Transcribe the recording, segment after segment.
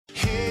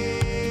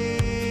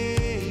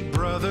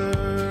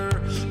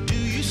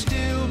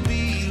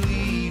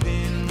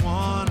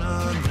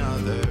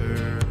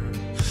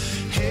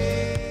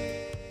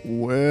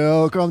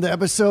welcome to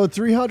episode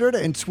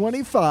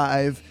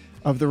 325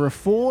 of the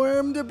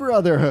Reformed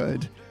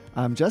Brotherhood.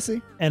 I'm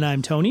Jesse. And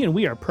I'm Tony, and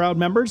we are proud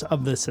members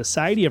of the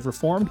Society of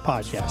Reformed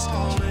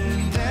Podcasters.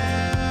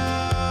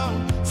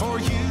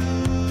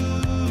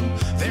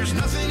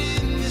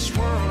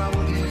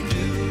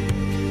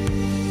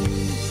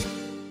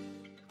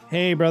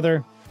 Hey,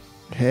 brother.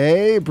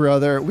 Hey,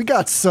 brother. We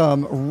got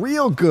some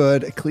real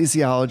good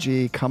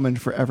ecclesiology coming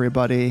for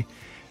everybody.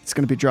 It's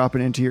going to be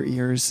dropping into your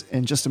ears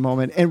in just a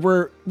moment. And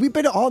we've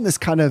been on this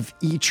kind of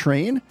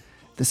E-train,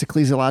 this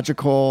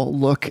ecclesiological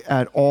look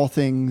at all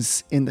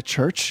things in the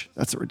church.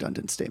 That's a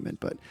redundant statement,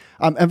 but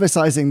I'm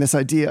emphasizing this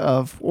idea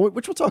of,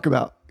 which we'll talk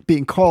about,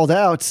 being called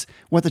out,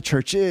 what the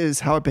church is,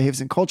 how it behaves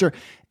in culture.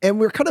 And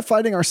we're kind of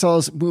finding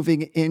ourselves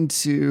moving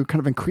into kind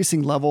of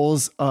increasing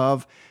levels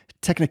of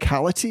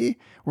technicality.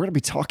 We're going to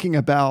be talking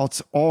about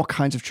all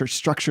kinds of church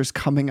structures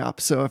coming up.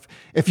 So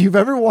if you've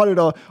ever wanted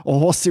a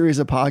whole series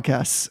of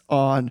podcasts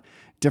on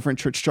different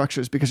church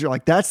structures, because you're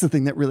like, that's the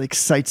thing that really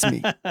excites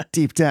me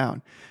deep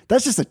down,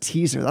 that's just a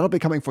teaser. That'll be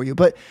coming for you.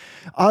 But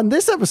on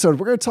this episode,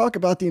 we're going to talk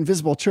about the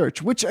invisible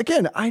church, which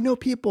again, I know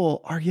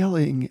people are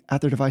yelling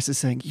at their devices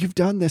saying, you've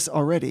done this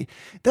already.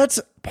 That's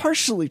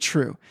partially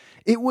true.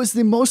 It was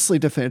the mostly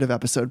definitive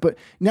episode, but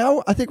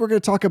now I think we're going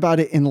to talk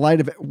about it in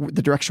light of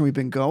the direction we've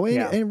been going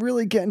and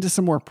really get into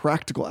some more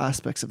practical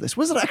aspects of this.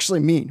 What does it actually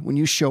mean when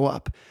you show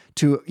up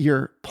to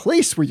your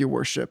place where you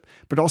worship,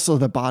 but also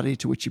the body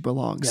to which you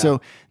belong? Yeah.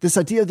 So this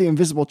idea of the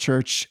invisible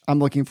church, I'm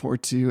looking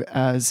forward to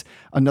as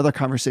another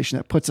conversation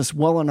that puts us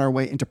well on our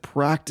way into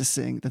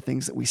practicing the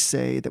things that we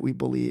say, that we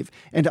believe,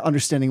 and to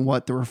understanding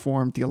what the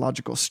Reformed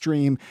theological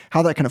stream,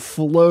 how that kind of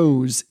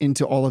flows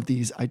into all of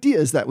these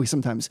ideas that we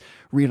sometimes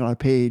read on a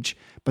page,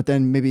 but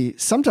then maybe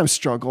sometimes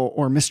struggle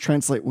or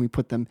mistranslate when we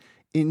put them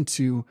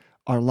into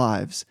our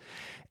lives.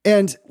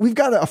 And we've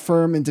got to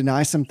affirm and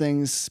deny some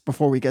things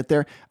before we get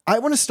there. I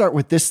want to start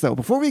with this, though.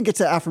 Before we get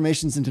to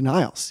affirmations and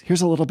denials,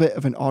 here's a little bit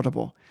of an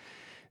audible.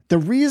 The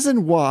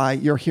reason why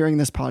you're hearing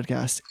this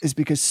podcast is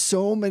because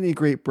so many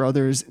great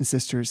brothers and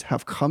sisters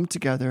have come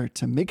together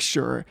to make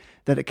sure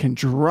that it can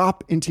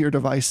drop into your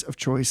device of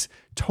choice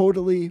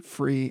totally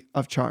free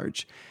of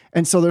charge.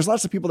 And so there's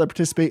lots of people that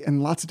participate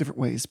in lots of different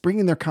ways,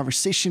 bringing their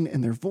conversation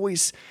and their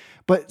voice.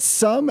 But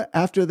some,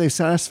 after they've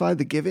satisfied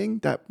the giving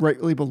that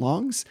rightly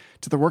belongs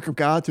to the work of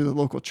God through the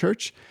local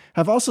church,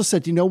 have also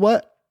said, you know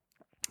what?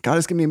 God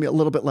is giving me a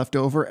little bit left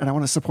over, and I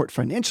want to support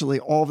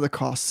financially all of the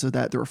costs so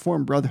that the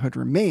Reformed Brotherhood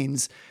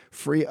remains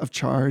free of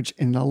charge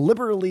and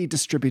liberally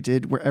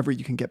distributed wherever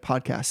you can get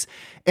podcasts.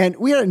 And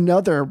we had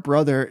another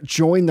brother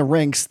join the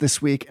ranks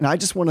this week, and I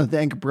just want to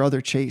thank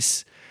Brother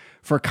Chase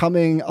for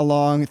coming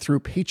along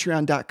through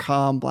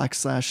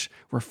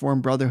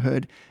patreon.com/Reformed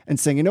Brotherhood and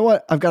saying, you know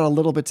what, I've got a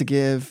little bit to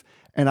give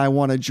and I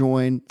want to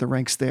join the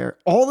ranks there.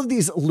 All of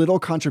these little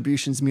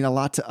contributions mean a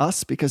lot to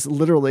us because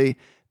literally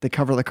they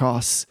cover the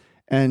costs.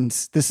 And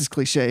this is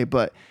cliche,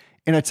 but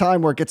in a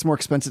time where it gets more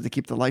expensive to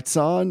keep the lights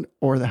on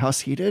or the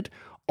house heated,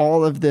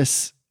 all of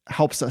this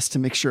helps us to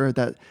make sure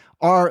that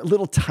our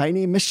little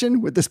tiny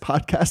mission with this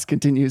podcast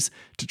continues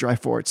to drive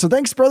forward. So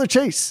thanks, Brother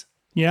Chase.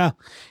 Yeah.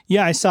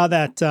 I saw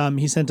that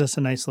he sent us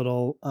a nice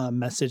little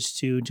message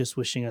too, just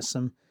wishing us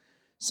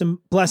some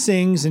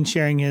blessings and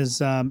sharing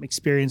his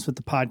experience with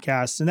the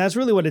podcast. And that's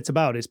really what it's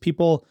about, is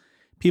people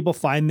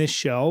find this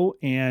show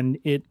and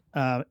it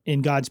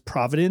in God's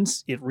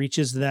providence, it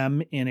reaches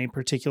them in a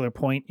particular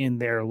point in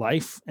their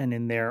life and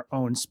in their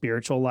own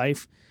spiritual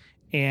life.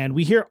 And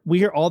we hear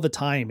all the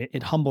time,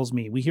 it humbles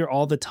me. We hear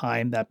all the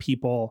time that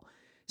people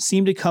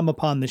seem to come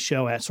upon the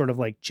show at sort of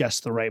like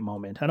just the right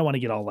moment. I don't want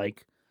to get all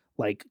like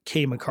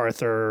Kay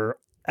MacArthur,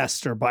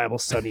 Esther Bible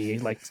study,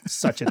 like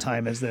such a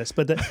time as this,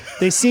 but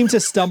they seem to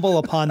stumble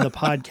upon the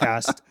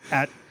podcast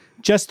at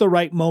just the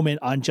right moment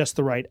on just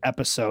the right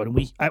episode.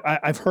 And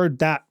I've heard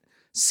that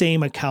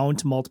same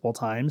account multiple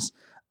times.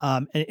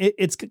 And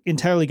it's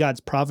entirely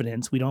God's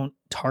providence. We don't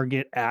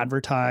target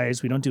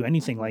advertise. We don't do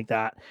anything like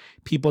that.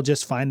 People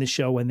just find the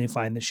show when they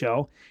find the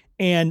show.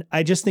 And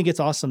I just think it's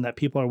awesome that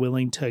people are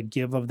willing to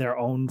give of their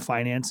own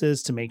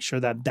finances to make sure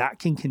that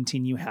can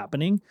continue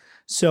happening.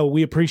 So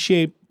we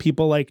appreciate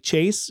people like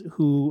Chase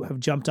who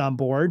have jumped on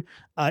board.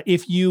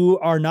 If you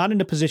are not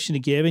in a position to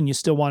give and you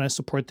still want to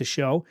support the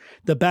show,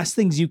 the best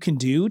things you can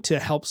do to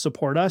help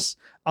support us,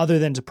 other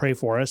than to pray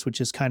for us, which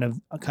is kind of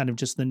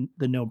just the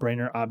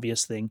no-brainer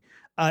obvious thing,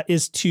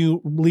 is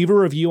to leave a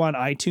review on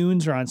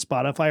iTunes or on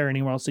Spotify or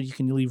anywhere else that you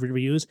can leave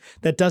reviews.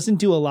 That doesn't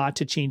do a lot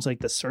to change like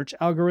the search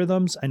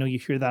algorithms. I know you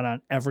hear that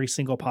on every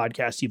single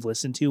podcast you've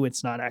listened to.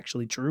 It's not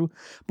actually true.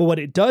 But what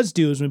it does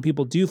do is when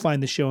people do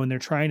find the show and they're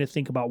trying to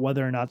think about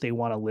whether or not they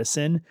want to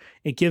listen,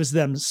 it gives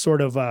them sort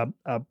of a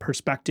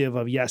perspective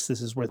of, yes,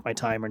 this is worth my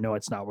time, or no,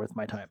 it's not worth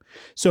my time.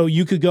 So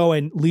you could go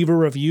and leave a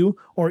review,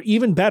 or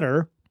even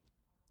better,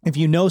 if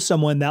you know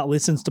someone that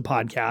listens to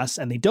podcasts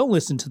and they don't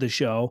listen to the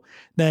show,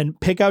 then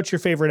pick out your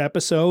favorite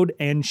episode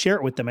and share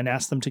it with them and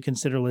ask them to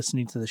consider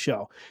listening to the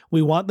show.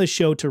 We want the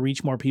show to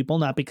reach more people,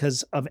 not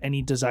because of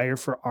any desire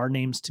for our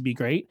names to be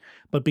great,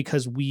 but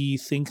because we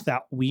think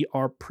that we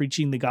are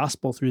preaching the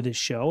gospel through this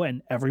show,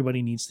 and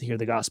everybody needs to hear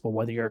the gospel.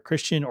 Whether you're a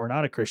Christian or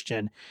not a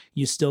Christian,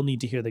 you still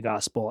need to hear the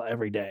gospel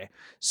every day.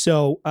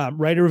 So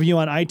write a review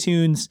on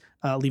iTunes,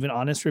 leave an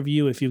honest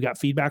review. If you've got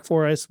feedback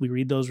for us, we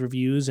read those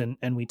reviews and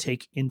we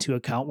take into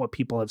account what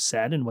people have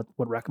said and what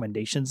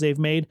recommendations they've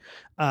made.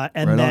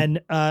 And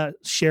then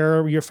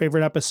share your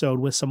favorite episode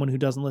with someone who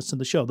doesn't listen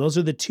to the show. Those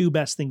are the two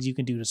best things you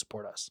can do to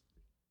support us.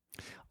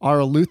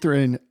 Our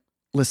Lutheran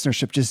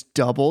listenership just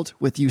doubled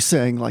with you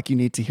saying like you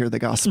need to hear the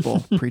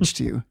gospel preached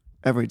to you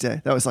every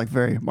day. That was like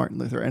very Martin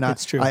Luther. And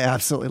That's true. I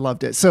absolutely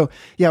loved it. So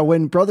yeah,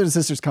 when brothers and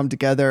sisters come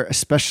together,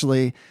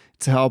 especially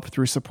to help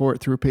through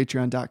support through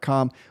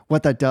patreon.com,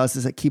 what that does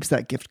is it keeps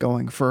that gift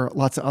going for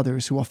lots of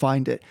others who will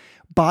find it.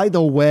 By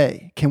the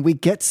way, can we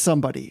get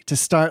somebody to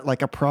start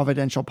like a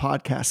providential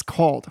podcast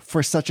called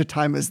For Such a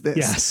Time as This?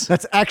 Yes.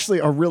 That's actually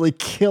a really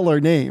killer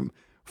name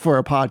for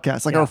a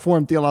podcast, like a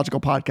Reformed theological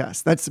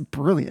podcast. That's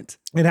brilliant.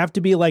 It'd have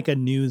to be like a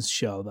news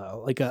show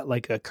though,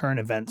 like a current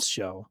events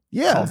show.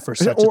 Yeah. For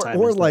such a time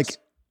or as like this.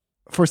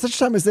 For Such a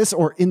Time as This,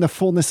 or In the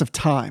Fullness of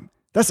Time.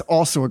 That's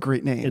also a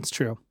great name. It's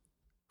true.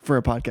 For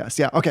a podcast.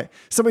 Yeah. Okay.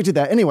 Somebody did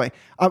that. Anyway,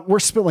 we're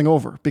spilling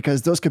over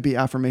because those could be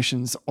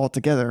affirmations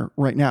altogether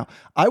right now.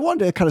 I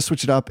wanted to kind of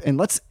switch it up and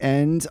let's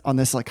end on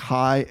this like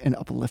high and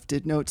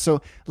uplifted note.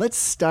 So let's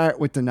start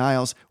with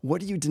denials.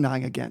 What are you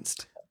denying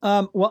against?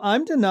 Well,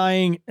 I'm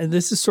denying, and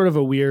this is sort of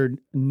a weird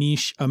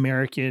niche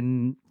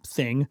American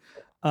thing.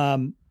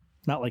 Not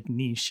like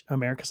niche.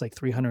 America's like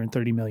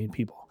 330 million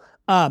people.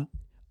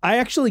 I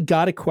actually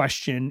got a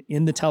question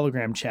in the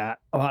Telegram chat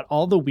about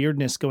all the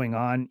weirdness going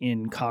on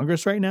in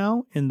Congress right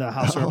now in the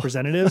House of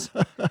Representatives.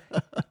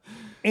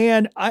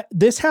 And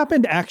this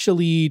happened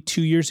actually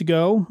 2 years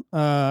ago,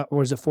 or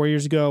was it 4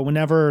 years ago?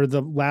 Whenever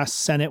the last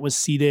Senate was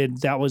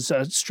seated, that was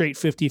a straight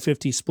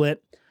 50-50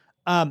 split.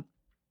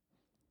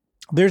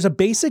 There's a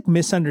basic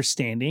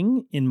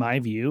misunderstanding, in my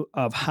view,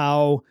 of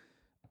how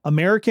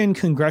American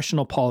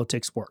congressional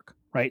politics work,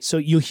 right? So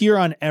you hear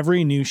on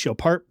every news show,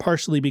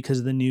 partially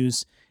because the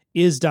news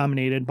is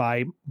dominated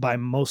by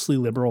mostly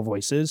liberal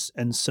voices.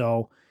 And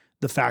so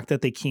the fact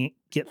that they can't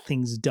get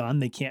things done,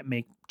 they can't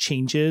make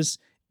changes,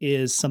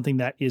 is something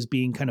that is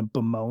being kind of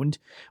bemoaned.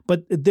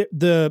 But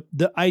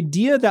the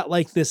idea that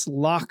like this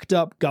locked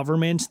up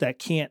government that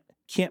can't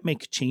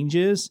make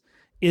changes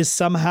is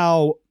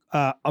somehow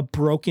a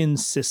broken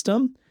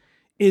system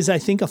is, I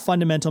think, a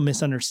fundamental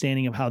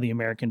misunderstanding of how the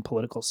American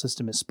political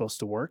system is supposed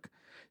to work.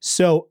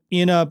 So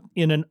in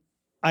an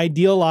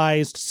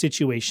idealized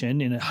situation,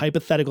 in a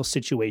hypothetical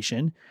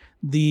situation,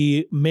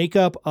 the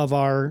makeup of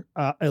our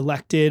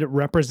elected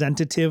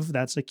representative,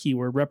 that's a key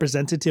word,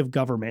 representative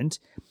government,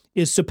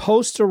 is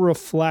supposed to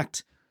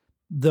reflect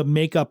the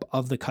makeup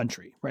of the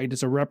country, right?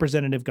 It's a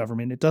representative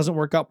government. It doesn't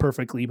work out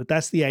perfectly, but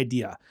that's the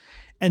idea.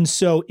 And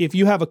so if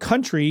you have a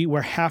country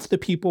where half the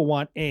people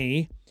want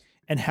A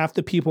and half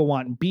the people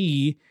want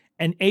B,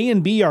 and A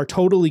and B are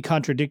totally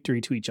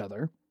contradictory to each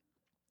other,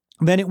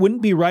 then it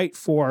wouldn't be right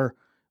for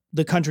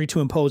the country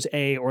to impose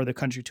A or the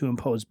country to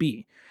impose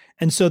B.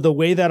 And so the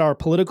way that our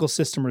political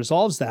system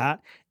resolves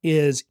that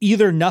is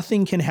either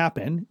nothing can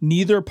happen,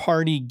 neither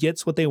party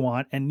gets what they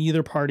want, and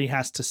neither party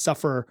has to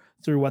suffer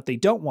through what they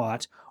don't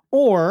want,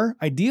 or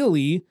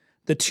ideally,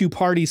 the two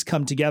parties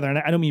come together. And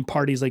I don't mean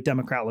parties like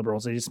Democrat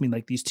liberals. I just mean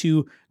like these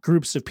two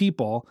groups of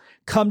people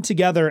come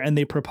together and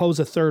they propose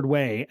a third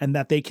way and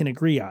that they can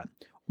agree on.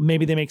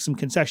 Maybe they make some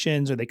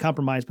concessions or they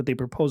compromise, but they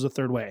propose a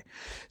third way.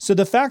 So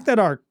the fact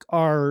that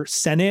our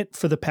Senate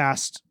for the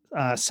past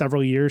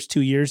several years,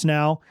 2 years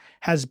now,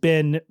 has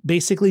been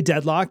basically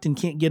deadlocked and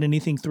can't get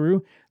anything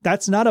through,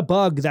 that's not a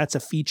bug, that's a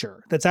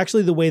feature. That's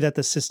actually the way that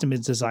the system is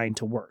designed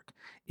to work,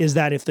 is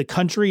that if the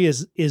country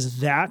is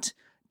that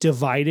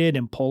divided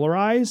and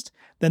polarized,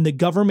 then the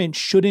government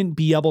shouldn't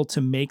be able to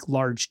make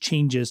large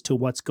changes to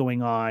what's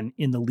going on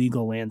in the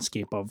legal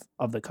landscape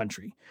of the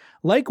country.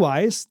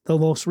 Likewise, the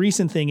most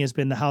recent thing has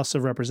been the House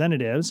of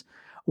Representatives,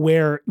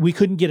 where we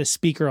couldn't get a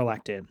speaker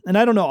elected. And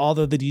I don't know all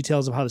the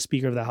details of how the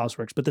Speaker of the House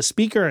works, but the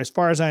Speaker, as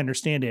far as I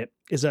understand it,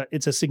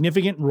 it's a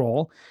significant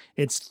role.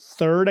 It's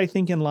third, I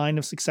think, in line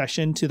of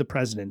succession to the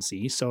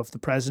presidency. So if the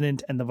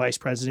president and the vice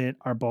president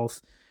are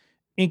both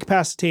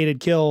incapacitated,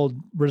 killed,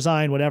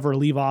 resign, whatever,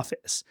 leave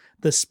office,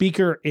 the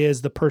Speaker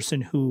is the person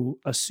who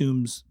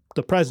assumes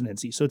the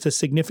presidency. So it's a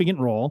significant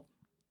role.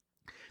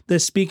 The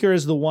Speaker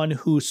is the one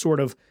who sort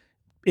of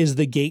is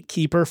the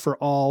gatekeeper for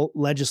all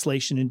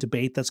legislation and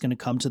debate that's going to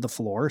come to the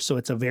floor. So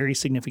it's a very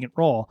significant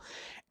role.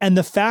 And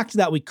the fact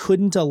that we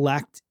couldn't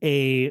elect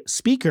a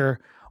speaker,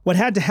 what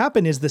had to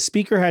happen is the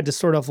Speaker had to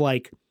sort of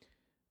like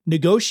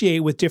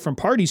negotiate with different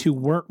parties who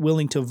weren't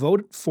willing to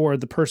vote for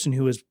the person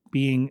who was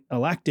being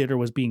elected or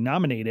was being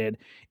nominated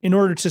in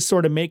order to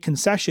sort of make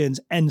concessions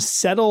and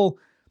settle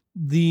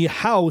the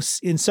House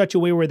in such a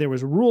way where there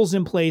was rules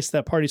in place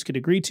that parties could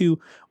agree to.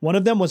 One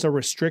of them was a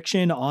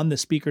restriction on the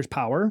speaker's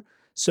power.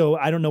 So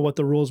I don't know what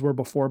the rules were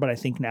before, but I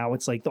think now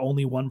it's like the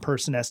only one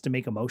person has to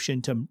make a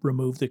motion to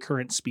remove the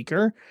current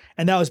speaker.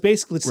 And that was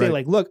basically to say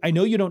like, look, I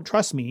know you don't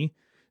trust me,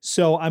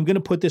 so I'm going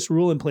to put this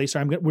rule in place,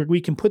 or we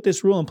can put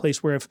this rule in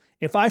place where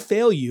if I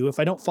fail you, if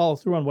I don't follow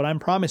through on what I'm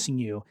promising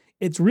you,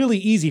 it's really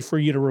easy for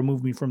you to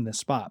remove me from this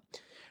spot.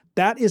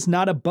 That is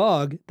not a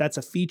bug. That's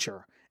a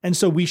feature. And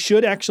so we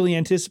should actually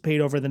anticipate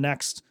over the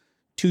next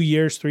 2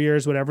 years, 3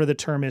 years, whatever the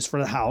term is for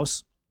the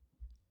House,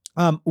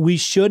 we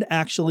should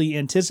actually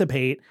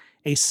anticipate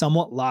a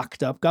somewhat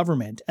locked up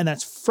government. And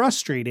that's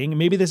frustrating.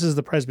 Maybe this is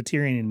the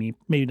Presbyterian in me,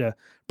 maybe to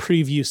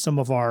preview some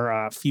of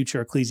our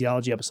future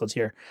ecclesiology episodes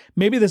here.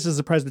 Maybe this is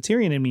the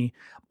Presbyterian in me,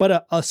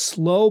 but a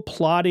slow,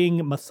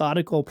 plodding,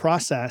 methodical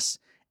process.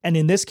 And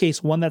in this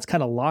case, one that's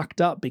kind of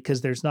locked up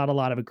because there's not a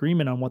lot of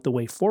agreement on what the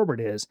way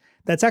forward is.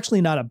 That's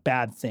actually not a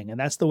bad thing. And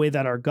that's the way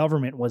that our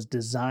government was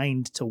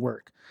designed to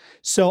work.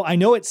 So I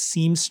know it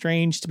seems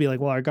strange to be like,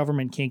 well, our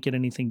government can't get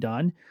anything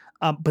done.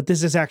 But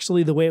this is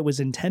actually the way it was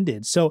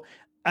intended. So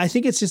I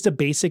think it's just a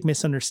basic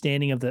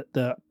misunderstanding of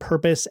the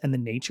purpose and the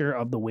nature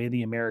of the way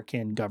the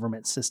American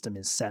government system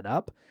is set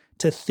up,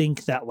 to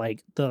think that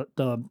like the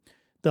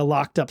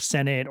locked up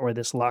Senate or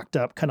this locked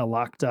up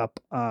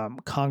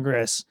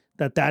Congress,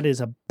 that is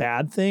a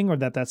bad thing, or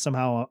that's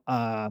somehow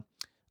a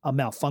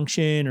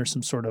malfunction or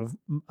some sort of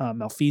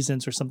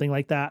malfeasance or something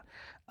like that.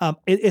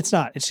 It's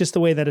not. It's just the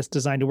way that it's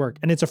designed to work.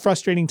 And it's a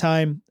frustrating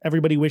time.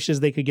 Everybody wishes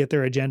they could get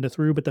their agenda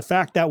through. But the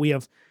fact that we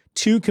have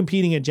two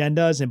competing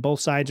agendas and both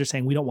sides are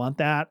saying we don't want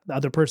that, the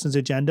other person's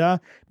agenda,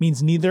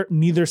 means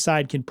neither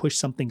side can push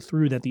something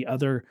through that the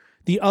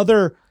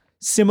other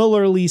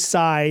similarly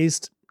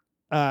sized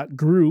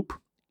group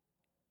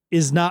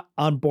is not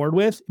on board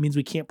with. It means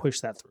we can't push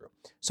that through.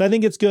 So I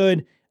think it's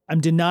good.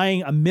 I'm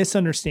denying a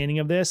misunderstanding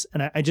of this.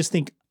 And I just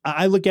think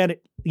I look at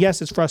it.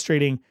 Yes, it's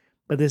frustrating,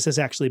 but this is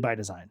actually by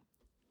design.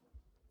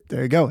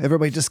 There you go.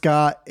 Everybody just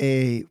got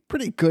a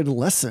pretty good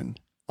lesson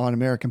on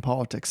American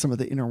politics, some of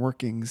the inner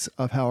workings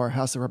of how our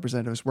House of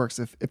Representatives works.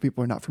 If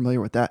people are not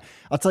familiar with that,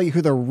 I'll tell you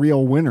who the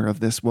real winner of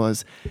this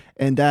was.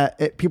 And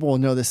people will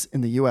know this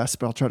in the US,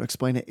 but I'll try to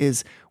explain it,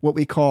 is what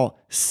we call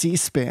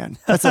C-SPAN.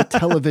 That's a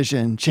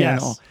television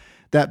channel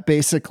that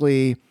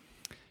basically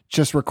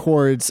just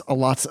records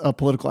lots of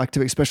political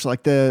activity, especially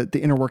like the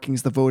inner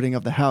workings, the voting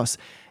of the House.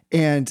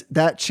 And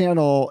that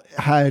channel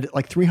had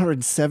like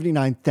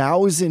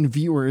 379,000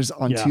 viewers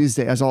on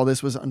Tuesday as all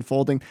this was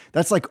unfolding.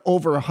 That's like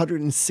over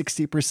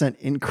 160%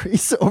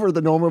 increase over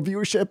the normal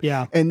viewership.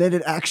 Yeah. And then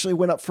it actually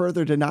went up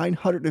further to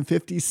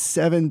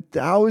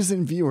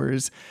 957,000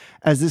 viewers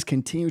as this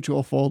continued to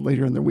unfold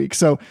later in the week.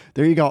 So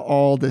there you got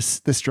all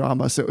this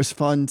drama. So it was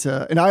fun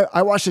and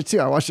I watched it too.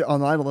 I watched it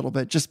online a little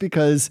bit just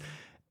because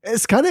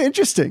it's kind of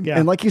interesting. Yeah.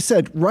 And like you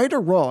said, right or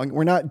wrong,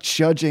 we're not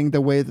judging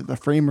the way that the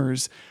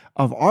framers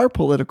of our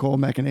political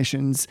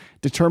machinations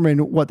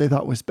determine what they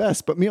thought was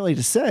best, but merely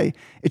to say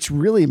it's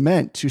really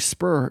meant to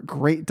spur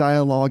great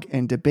dialogue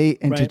and debate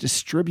and to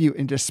distribute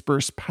and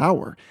disperse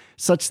power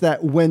such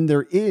that when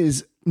there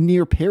is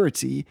near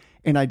parity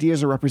in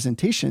ideas or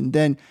representation,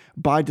 then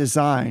by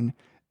design,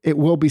 it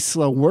will be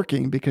slow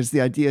working because the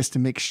idea is to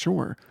make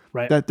sure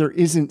that there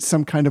isn't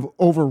some kind of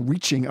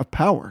overreaching of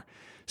power.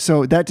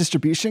 So that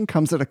distribution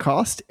comes at a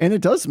cost, and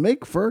it does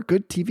make for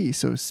good TV.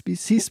 So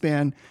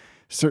C-SPAN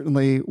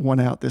certainly won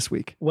out this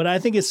week. What I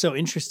think is so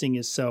interesting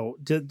is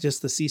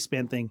just the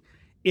C-SPAN thing.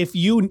 If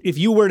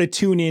you were to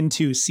tune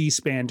into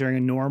C-SPAN during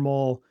a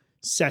normal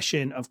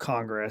session of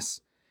Congress,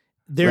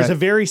 there's a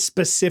very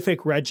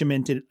specific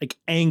regimented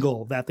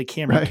angle that the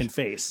camera can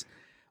face.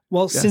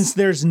 Well, since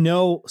there's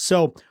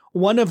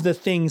one of the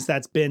things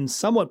that's been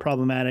somewhat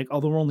problematic,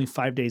 although we're only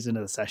 5 days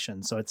into the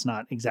session, so it's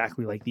not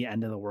exactly like the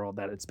end of the world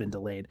that it's been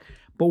delayed.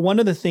 But one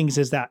of the things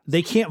is that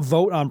they can't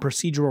vote on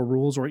procedural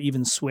rules or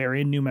even swear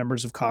in new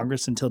members of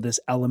Congress until this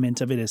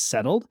element of it is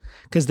settled,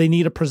 because they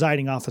need a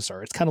presiding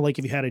officer. It's kind of like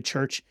if you had a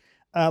church,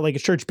 like a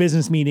church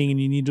business meeting, and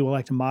you need to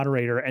elect a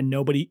moderator, and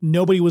nobody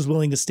was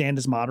willing to stand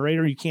as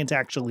moderator. You can't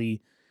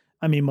actually.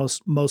 I mean,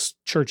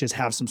 most churches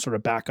have some sort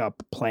of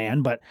backup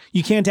plan, but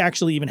you can't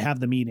actually even have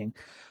the meeting.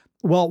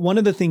 Well, one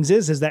of the things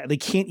is that they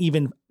can't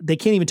even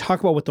talk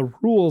about what the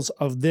rules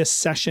of this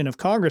session of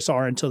Congress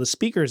are until the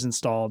speaker is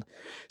installed.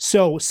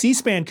 So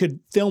C-SPAN could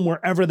film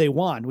wherever they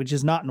want, which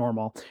is not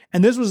normal.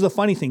 And this was the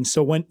funny thing.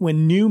 So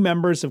when new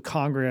members of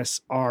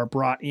Congress are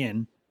brought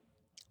in,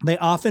 they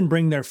often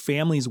bring their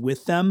families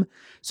with them.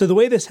 So the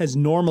way this has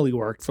normally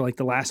worked for like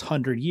the last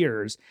 100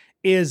 years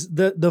is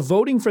the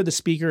voting for the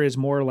speaker is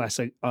more or less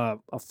a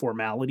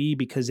formality,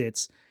 because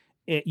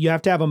you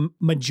have to have a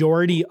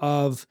majority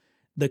of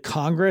the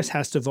Congress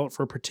has to vote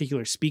for a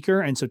particular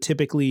speaker. And so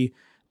typically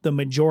the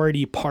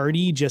majority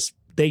party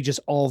they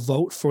just all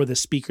vote for the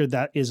speaker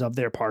that is of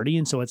their party.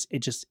 And so it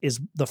just is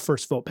the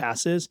first vote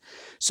passes.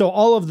 So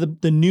all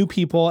of the new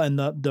people and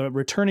the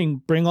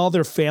returning bring all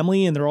their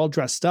family, and they're all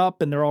dressed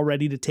up and they're all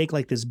ready to take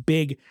like this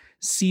big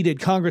seated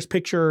Congress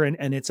picture.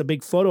 And it's a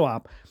big photo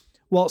op.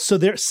 Well, so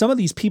some of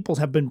these people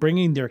have been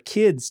bringing their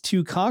kids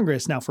to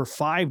Congress now for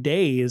 5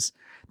 days.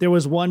 There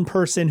was one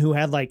person who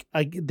had like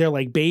their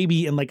like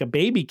baby in like a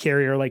baby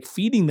carrier, like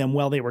feeding them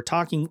while they were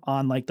talking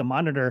on like the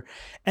monitor.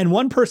 And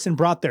one person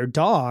brought their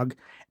dog,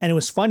 and it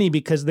was funny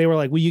because they were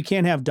like, well, you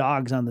can't have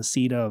dogs on the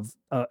seat of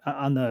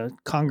on the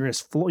Congress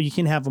floor. You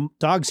can't have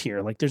dogs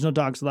here. Like there's no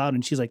dogs allowed.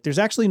 And she's like, there's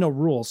actually no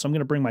rules. So I'm going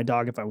to bring my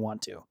dog if I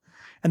want to.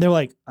 And they're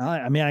like,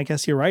 I mean, I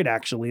guess you're right,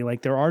 actually.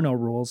 Like there are no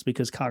rules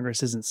because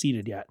Congress isn't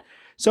seated yet.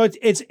 So it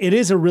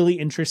is a really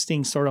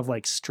interesting sort of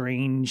like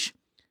strange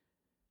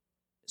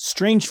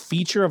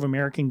feature of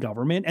American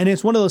government. And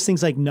it's one of those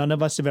things like none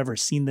of us have ever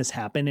seen this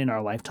happen in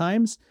our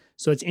lifetimes.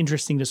 So it's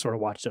interesting to sort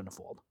of watch it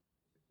unfold.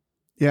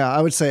 Yeah,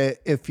 I would say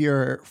if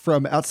you're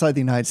from outside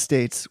the United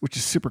States, which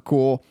is super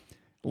cool,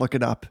 look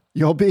it up.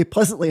 You'll be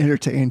pleasantly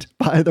entertained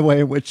by the way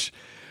in which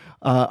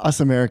us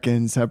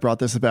Americans have brought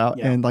this about.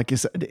 Yeah. And like you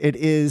said, it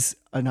is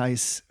a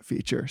nice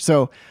feature.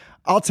 So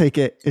I'll take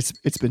it.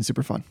 It's been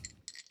super fun.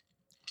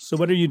 So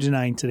what are you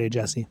denying today,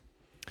 Jesse?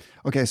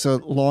 Okay, so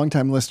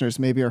longtime listeners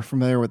maybe are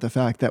familiar with the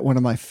fact that one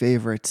of my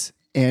favorite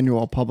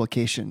annual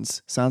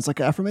publications, sounds like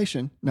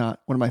affirmation,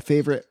 not one of my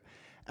favorite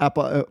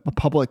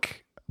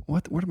public,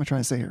 what am I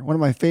trying to say here? One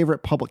of my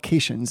favorite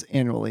publications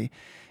annually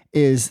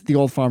is the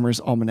Old Farmer's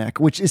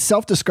Almanac, which is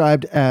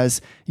self-described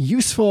as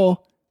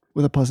useful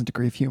with a pleasant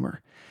degree of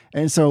humor.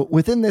 And so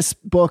within this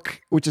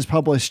book, which is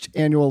published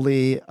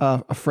annually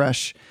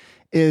afresh,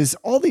 is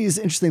all these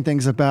interesting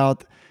things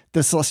about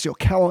the celestial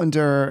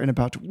calendar and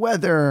about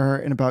weather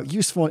and about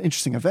useful and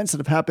interesting events that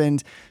have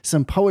happened,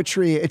 some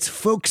poetry. It's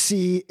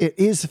folksy. It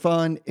is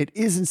fun. It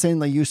is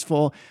insanely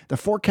useful. The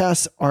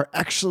forecasts are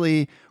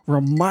actually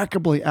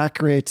remarkably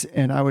accurate.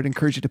 And I would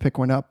encourage you to pick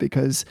one up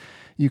because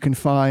you can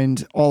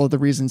find all of the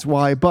reasons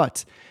why.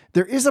 But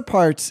there is a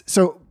part.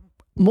 So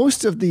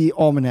most of the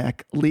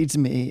almanac leads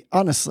me,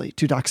 honestly,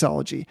 to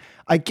doxology.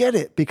 I get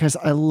it because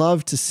I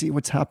love to see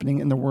what's happening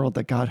in the world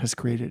that God has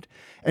created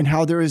and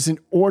how there is an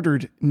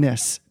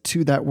orderedness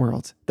to that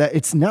world, that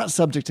it's not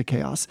subject to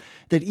chaos,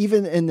 that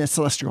even in the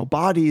celestial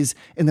bodies,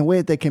 in the way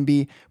that they can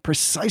be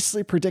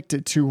precisely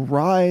predicted to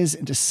rise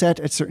and to set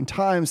at certain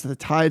times, that the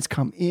tides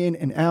come in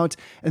and out.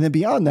 And then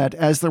beyond that,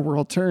 as the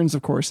world turns,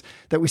 of course,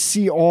 that we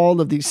see all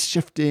of these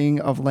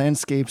shifting of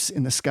landscapes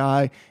in the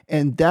sky,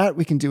 and that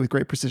we can do with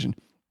great precision.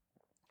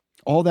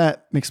 All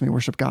that makes me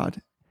worship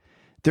God.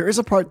 There is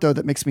a part, though,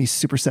 that makes me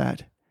super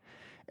sad.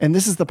 And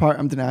this is the part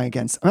I'm denying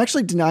against. I'm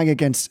actually denying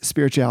against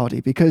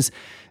spirituality because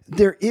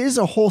there is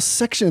a whole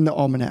section in the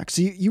almanac.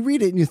 So you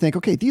read it and you think,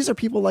 okay, these are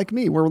people like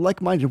me. We're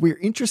like-minded. We're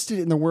interested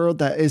in the world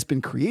that has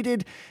been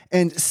created.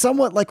 And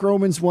somewhat like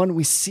Romans 1,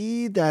 we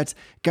see that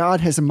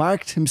God has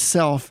marked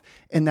himself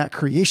in that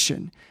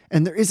creation.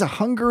 And there is a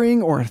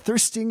hungering or a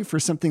thirsting for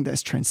something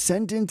that's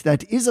transcendent,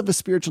 that is of a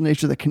spiritual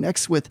nature, that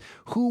connects with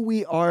who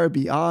we are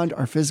beyond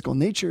our physical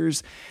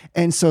natures.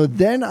 And so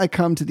then I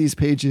come to these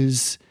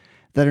pages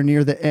that are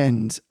near the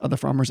end of the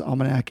Farmer's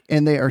Almanac,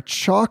 and they are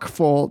chock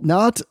full,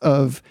 not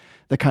of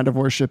the kind of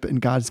worship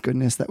and God's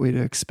goodness that we'd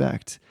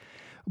expect,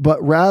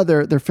 but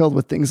rather they're filled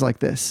with things like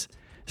this: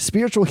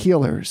 spiritual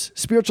healers,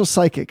 spiritual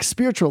psychics,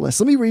 spiritualists.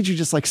 Let me read you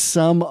just like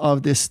some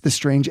of the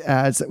strange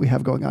ads that we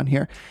have going on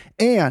here.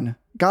 Anne,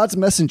 God's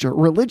messenger,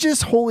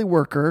 religious holy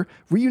worker,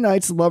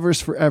 reunites lovers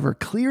forever,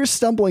 clears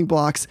stumbling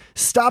blocks,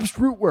 stops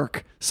root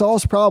work,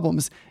 solves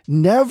problems,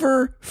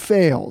 never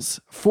fails.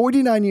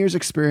 49 years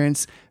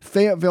experience,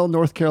 Fayetteville,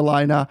 North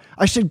Carolina.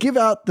 I should give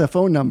out the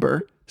phone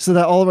number so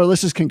that all of our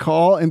listeners can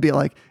call and be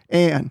like,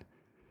 Anne,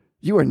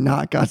 you are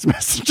not God's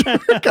messenger.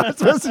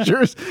 God's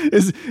messenger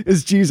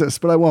is Jesus,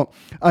 but I won't.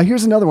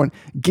 Here's another one.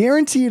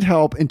 Guaranteed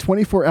help in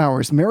 24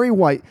 hours. Mary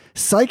White,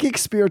 psychic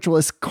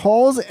spiritualist,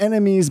 calls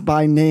enemies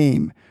by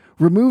name,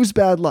 removes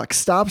bad luck,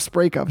 stops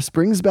breakups,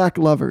 brings back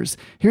lovers.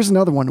 Here's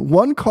another one.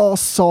 One call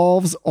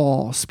solves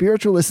all.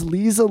 Spiritualist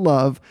Lisa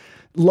Love,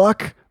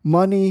 luck,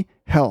 money,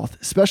 health,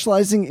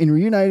 specializing in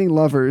reuniting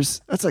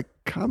lovers. That's a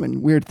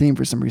common weird theme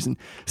for some reason.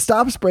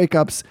 Stops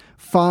breakups,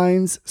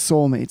 finds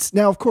soulmates.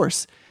 Now, of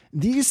course,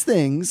 these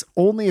things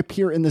only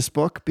appear in this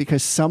book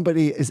because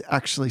somebody is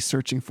actually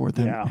searching for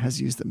them and has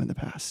used them in the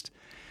past.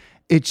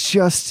 It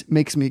just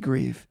makes me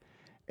grieve.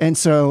 And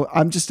so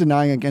I'm just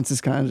denying against this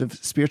kind of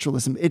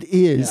spiritualism. It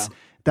is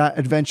that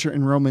adventure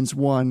in Romans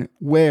 1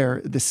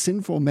 where the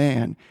sinful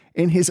man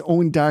in his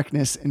own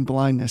darkness and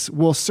blindness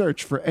will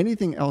search for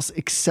anything else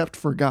except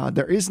for God.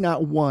 There is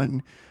not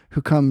one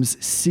who comes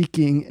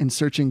seeking and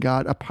searching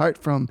God apart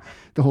from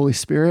the Holy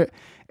Spirit.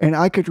 And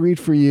I could read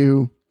for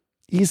you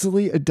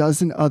easily a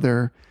dozen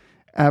other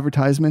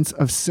advertisements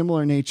of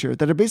similar nature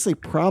that are basically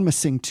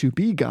promising to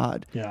be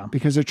God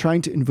because they're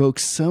trying to invoke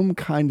some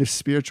kind of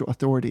spiritual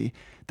authority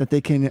that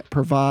they can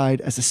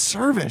provide as a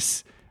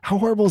service. How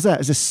horrible is that?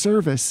 As a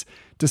service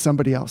to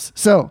somebody else.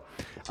 So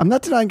I'm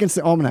not denying against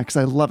the almanac because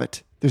I love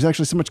it. There's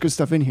actually so much good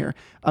stuff in here.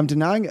 I'm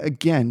denying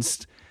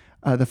against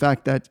the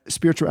fact that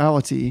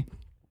spirituality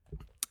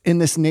in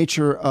this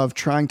nature of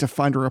trying to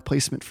find a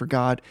replacement for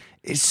God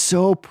is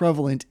so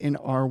prevalent in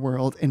our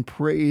world and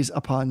preys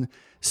upon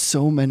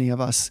so many of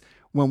us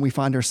when we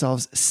find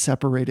ourselves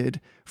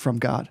separated from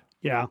God.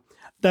 Yeah.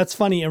 That's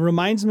funny. It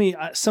reminds me,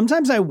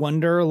 sometimes I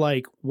wonder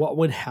like what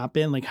would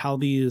happen, like how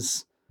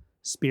these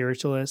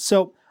spiritualists.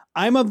 So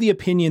I'm of the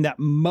opinion that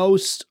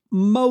most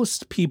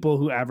people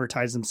who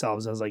advertise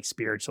themselves as like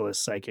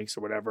spiritualists, psychics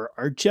or whatever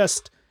are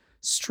just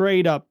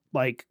straight up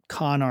like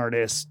con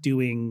artists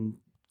doing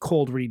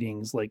cold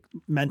readings, like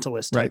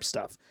mentalist type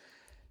stuff.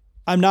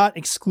 I'm not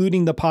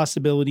excluding the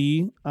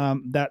possibility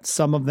that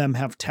some of them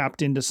have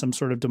tapped into some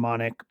sort of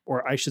demonic,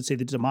 or I should say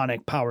the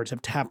demonic powers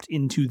have tapped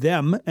into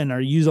them and are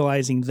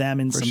utilizing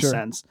them in some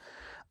sense.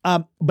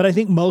 But I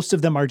think most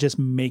of them are just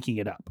making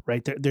it up,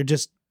 right? They're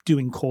just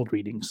doing cold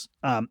readings.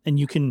 And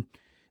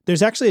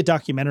there's actually a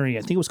documentary,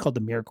 I think it was called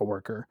The Miracle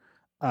Worker.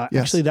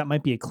 Actually, that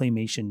might be a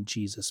claymation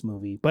Jesus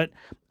movie, but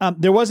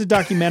there was a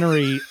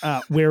documentary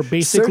where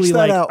basically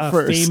like a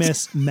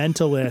famous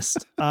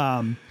mentalist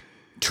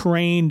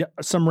trained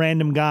some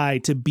random guy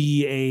to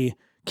be a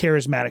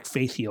charismatic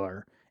faith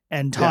healer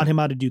and taught him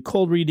how to do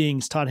cold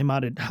readings, taught him how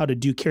to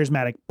do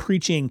charismatic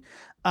preaching.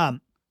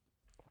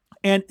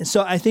 And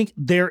so I think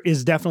there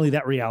is definitely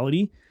that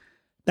reality.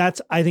 That's,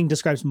 I think,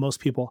 describes most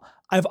people.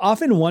 I've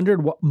often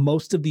wondered what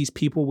most of these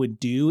people would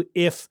do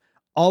if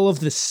all of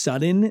the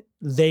sudden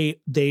they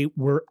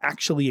were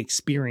actually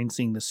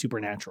experiencing the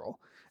supernatural.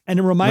 And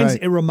it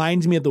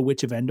reminds me of the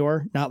Witch of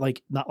Endor, not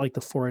like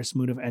the Forest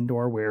Moon of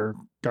Endor where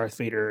Darth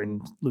Vader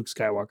and Luke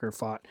Skywalker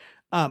fought,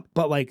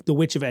 but like the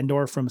Witch of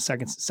Endor from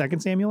Second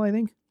Samuel, I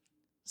think.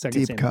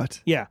 Deep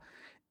cut. Yeah,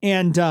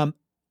 and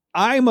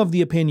I'm of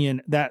the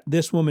opinion that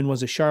this woman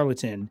was a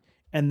charlatan,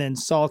 and then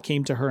Saul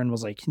came to her and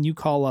was like, "Can you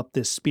call up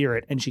this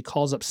spirit?" And she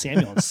calls up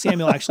Samuel, and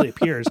Samuel actually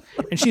appears,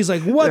 and she's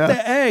like, "What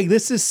the egg?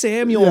 This is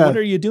Samuel. What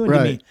are you doing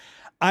to me?"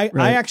 I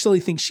actually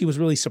think she was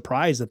really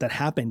surprised that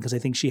happened because I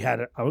think she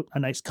had a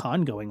nice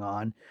con going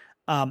on.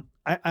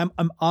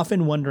 I'm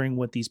often wondering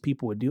what these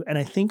people would do. And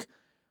I think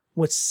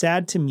what's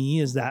sad to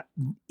me is that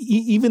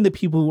even the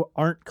people who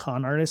aren't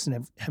con artists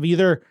and have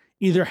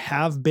either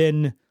have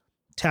been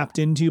tapped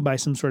into by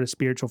some sort of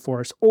spiritual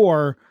force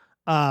or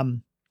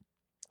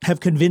have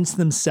convinced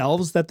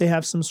themselves that they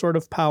have some sort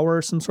of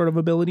power, some sort of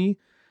ability,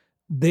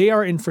 they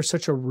are in for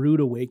such a rude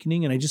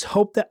awakening. And I just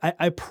hope that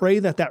I pray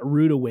that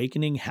rude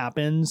awakening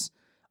happens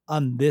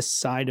on this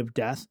side of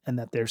death and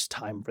that there's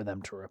time for them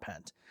to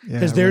repent,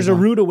 because there's a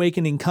rude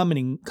awakening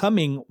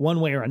coming one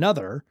way or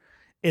another.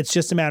 It's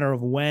just a matter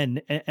of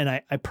when. And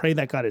I pray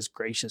that God is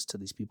gracious to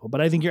these people,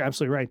 but I think you're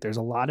absolutely right. There's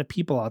a lot of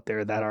people out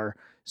there that are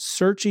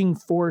searching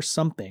for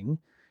something,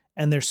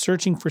 and they're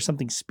searching for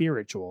something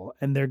spiritual,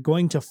 and they're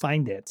going to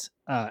find it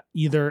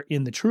either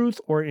in the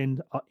truth or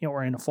in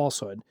a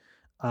falsehood.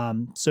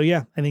 So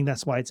yeah, I think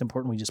that's why it's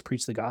important we just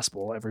preach the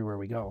gospel everywhere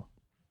we go.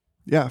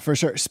 Yeah, for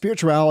sure.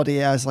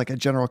 Spirituality as like a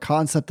general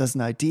concept, as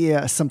an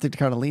idea, as something to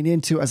kind of lean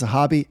into as a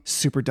hobby,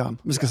 super dumb.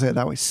 I'm just going to say it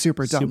that way.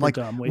 Super dumb. Like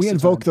we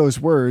invoke those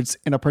words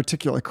in a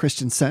particular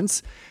Christian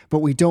sense, but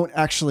we don't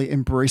actually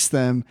embrace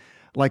them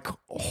like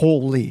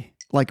wholly,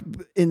 like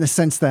in the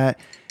sense that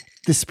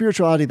the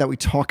spirituality that we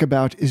talk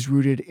about is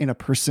rooted in a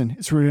person.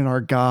 It's rooted in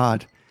our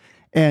God.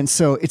 And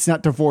so it's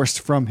not divorced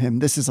from him.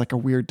 This is like a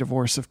weird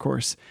divorce, of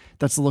course,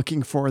 that's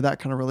looking for that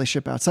kind of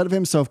relationship outside of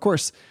him. So of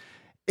course,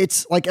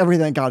 it's like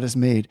everything God has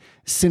made.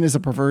 Sin is a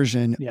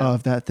perversion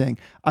of that thing.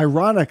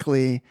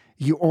 Ironically,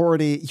 you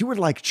were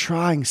like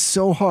trying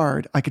so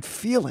hard, I could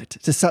feel it,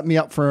 to set me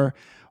up for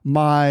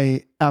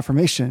my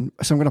affirmation.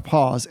 So I'm going to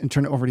pause and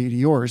turn it over to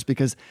yours,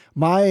 because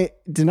my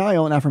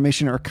denial and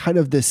affirmation are kind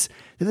of this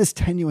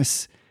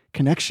tenuous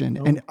connection.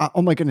 Oh. And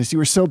oh my goodness, you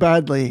were so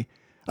badly,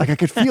 like I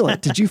could feel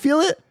it. Did you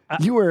feel it?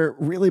 You were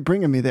really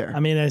bringing me there. I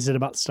mean, is it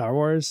about Star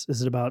Wars?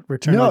 Is it about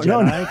Return of the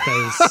Jedi?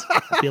 Because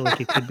I feel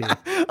like it could be.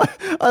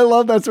 I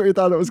love that's where you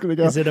thought it was going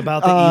to go. Is it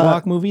about the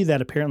Ewok movie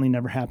that apparently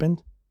never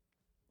happened?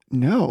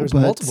 No, there's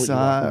but multiple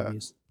Ewok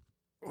movies.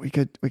 We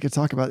could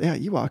talk about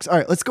Ewoks. All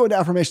right, let's go into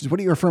affirmations. What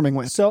are you affirming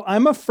with? So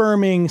I'm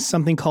affirming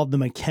something called the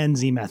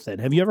McKenzie method.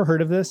 Have you ever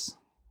heard of this?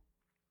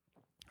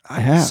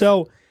 I have.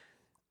 So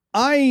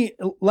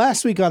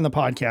last week on the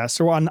podcast,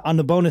 or on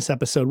the bonus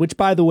episode, which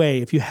by the way,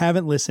 if you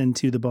haven't listened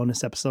to the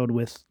bonus episode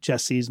with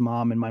Jesse's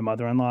mom and my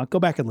mother-in-law, go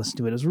back and listen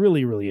to it. It was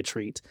really, really a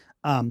treat.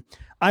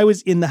 I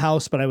was in the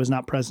house, but I was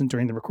not present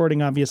during the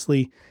recording,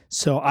 obviously.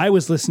 So I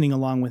was listening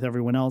along with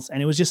everyone else,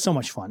 and it was just so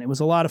much fun. It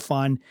was a lot of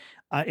fun.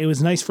 It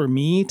was nice for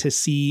me to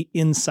see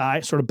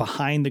inside, sort of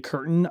behind the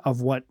curtain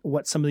of what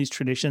some of these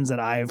traditions that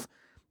I've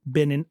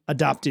been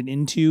adopted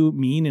into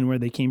mean and where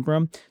they came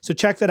from. So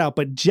check that out.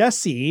 But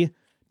Jesse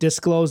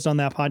disclosed on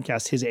that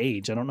podcast his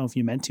age. I don't know if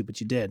you meant to,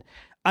 but you did.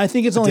 I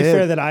think it's only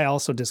fair that I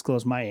also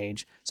disclose my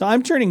age. So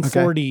I'm turning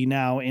 40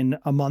 now in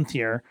a month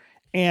here.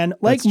 And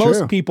like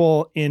most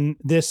people in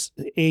this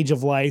age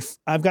of life,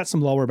 I've got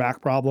some lower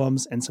back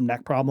problems and some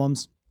neck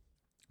problems.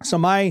 So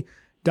my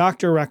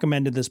doctor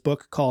recommended this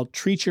book called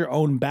Treat Your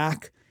Own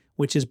Back,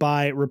 which is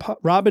by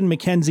Robin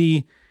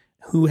McKenzie,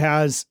 who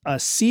has a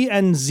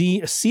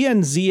CNZM,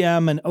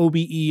 an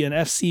OBE, an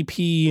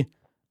FCP,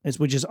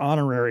 which is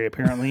honorary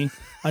apparently,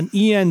 an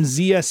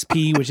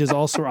ENZSP, which is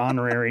also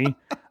honorary,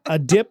 a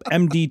dip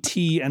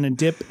MDT and a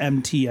dip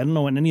MT. I don't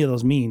know what any of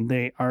those mean.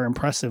 They are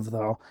impressive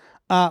though.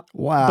 Wow.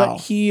 But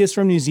he is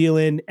from New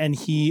Zealand and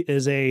he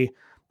is a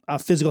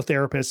physical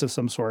therapist of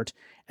some sort.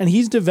 And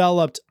he's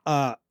developed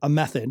a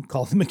method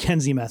called the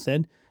McKenzie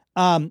method.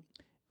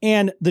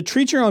 And the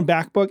Treat Your Own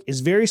Back book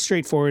is very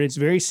straightforward. It's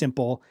very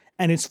simple.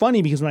 And it's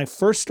funny because when I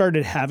first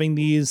started having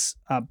these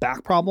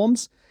back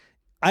problems,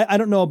 I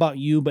don't know about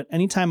you, but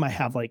anytime I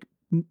have like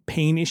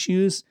pain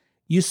issues,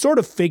 you sort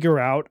of figure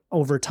out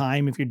over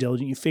time, if you're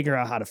diligent, you figure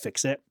out how to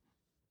fix it.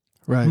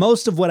 Right.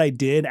 Most of what I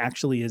did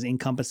actually is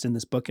encompassed in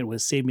this book. It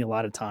was saved me a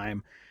lot of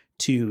time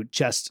to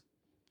just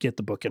get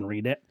the book and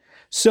read it.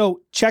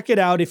 So check it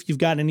out if you've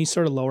got any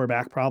sort of lower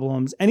back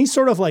problems, any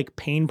sort of like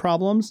pain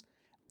problems.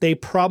 They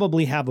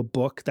probably have a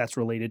book that's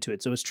related to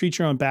it. So it's Treat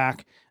Your Own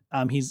Back.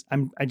 I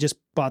just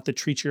bought the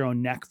Treat Your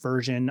Own Neck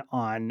version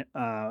on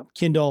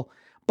Kindle,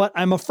 but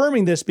I'm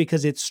affirming this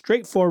because it's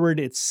straightforward.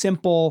 It's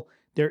simple.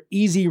 They're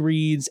easy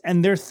reads,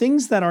 and they're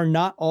things that are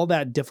not all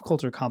that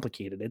difficult or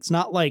complicated. It's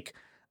not like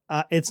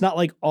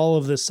all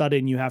of a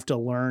sudden you have to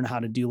learn how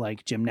to do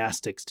like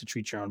gymnastics to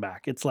treat your own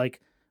back. It's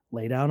like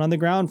lay down on the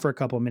ground for a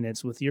couple of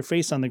minutes with your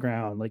face on the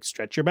ground, like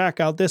stretch your back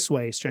out this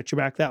way, stretch your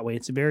back that way.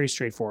 It's very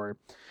straightforward.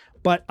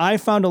 But I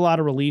found a lot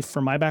of relief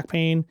from my back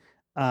pain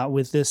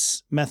with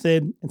this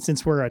method. And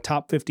since we're a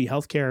top 50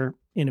 healthcare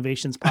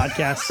innovations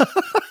podcast,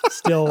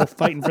 still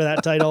fighting for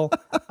that title,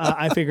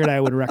 I figured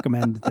I would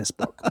recommend this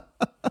book.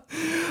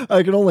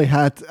 I can only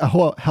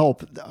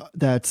help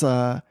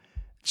that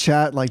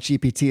chat like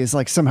GPT is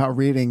like somehow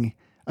reading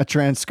a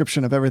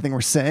transcription of everything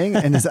we're saying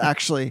and is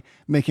actually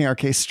making our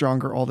case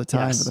stronger all the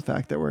time. Yes. For the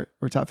fact that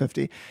we're top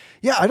 50.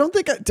 Yeah. I don't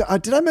think,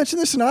 did I mention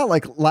this or not?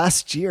 Like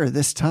last year,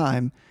 this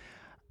time,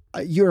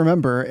 you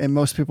remember, and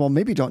most people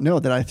maybe don't know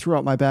that I threw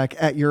out my back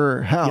at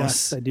your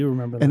house. Yes, I do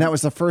remember that. And that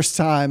was the first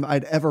time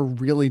I'd ever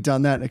really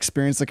done that and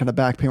experienced the kind of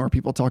back pain where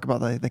people talk about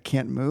they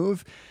can't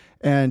move.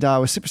 And it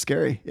was super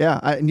scary. Yeah.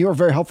 And you were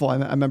very helpful. I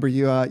remember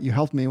you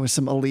helped me with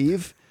some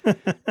Aleve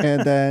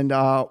and then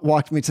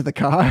walked me to the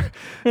car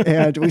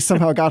and we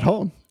somehow got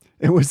home.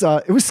 It was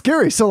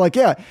scary. So like,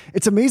 yeah,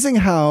 it's amazing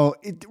how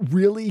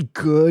really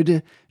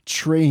good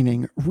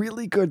training,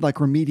 really good like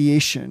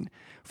remediation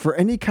for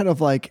any kind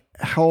of like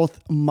health,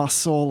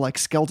 muscle, like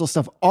skeletal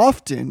stuff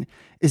often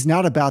is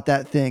not about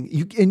that thing.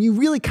 You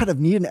really kind of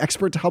need an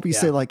expert to help you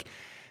say like,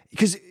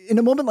 because in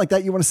a moment like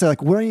that, you want to say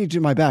like, what do I need to do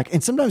to my back?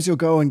 And sometimes you'll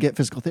go and get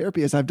physical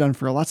therapy, as I've done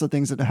for lots of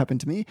things that have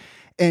happened to me.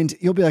 And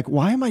you'll be like,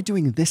 why am I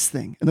doing this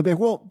thing? And they'll be like,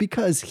 well,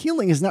 because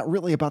healing is not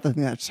really about the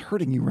thing that's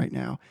hurting you right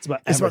now.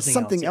 It's about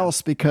something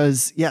else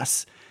because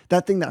yes,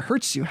 that thing that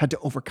hurts you had to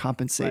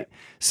overcompensate. Right.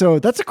 So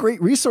that's a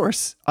great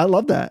resource. I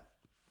love that.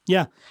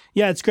 Yeah.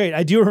 Yeah, it's great.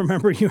 I do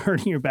remember you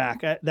hurting your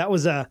back. That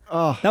was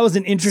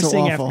an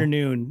interesting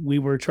afternoon. We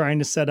were trying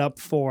to set up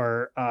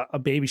for a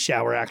baby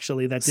shower.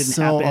 Actually, that didn't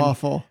happen. So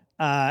awful.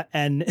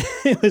 And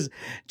it was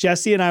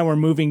Jesse and I were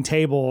moving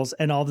tables,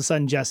 and all of a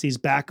sudden Jesse's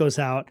back goes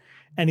out,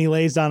 and he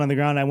lays down on the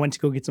ground. I went to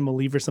go get some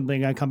Aleve or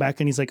something. I come back,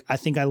 and he's like, "I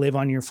think I live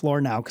on your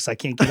floor now because I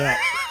can't get up."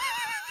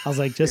 I was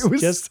like,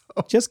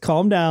 just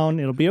calm down.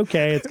 It'll be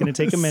okay. It's going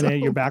to take a minute.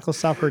 Your back will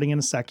stop hurting in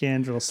a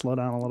second. It'll slow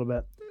down a little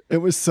bit. It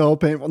was so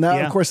painful. Now,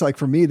 of course, like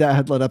for me, that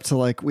had led up to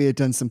like, we had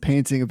done some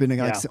painting of being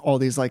like all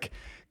these like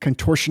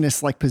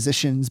contortionist like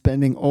positions,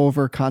 bending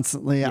over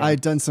constantly. I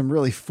had done some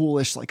really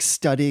foolish like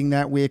studying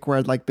that week where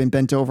I'd like been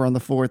bent over on the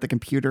floor at the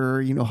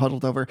computer,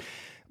 huddled over.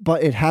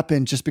 But it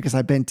happened just because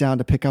I bent down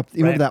to pick up,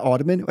 remember that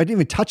ottoman? I didn't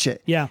even touch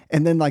it. Yeah.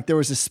 And then like there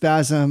was a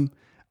spasm.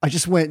 I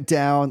just went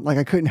down, like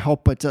I couldn't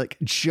help but to like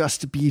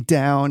just be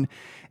down.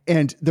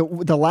 And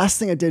the last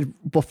thing I did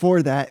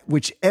before that,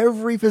 which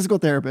every physical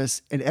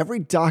therapist and every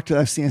doctor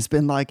I've seen has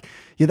been like,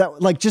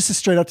 that like just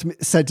straight up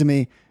said to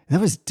me,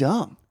 that was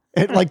dumb.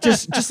 And like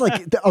just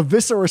like a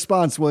visceral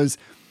response was,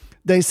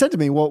 they said to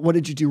me, well, what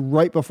did you do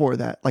right before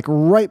that? Like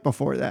right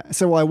before that.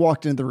 So I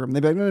walked into the room.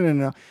 They'd be like,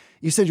 no.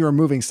 You said you were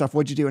moving stuff.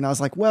 What'd you do? And I was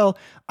like, well,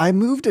 I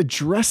moved a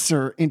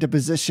dresser into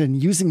position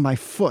using my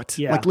foot,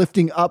 like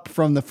lifting up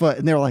from the foot.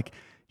 And they were like,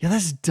 yeah,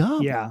 that's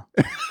dumb. Yeah.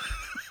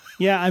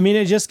 Yeah, I mean,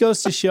 it just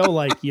goes to show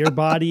like your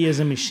body is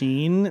a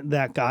machine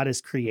that God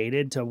has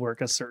created to work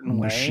a certain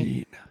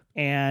way.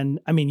 And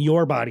I mean,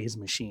 your body is a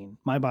machine.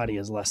 My body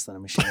is less than a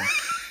machine.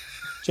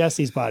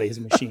 Jesse's body is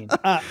a machine.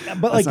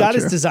 But like God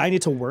has designed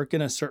it to work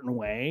in a certain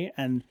way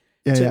and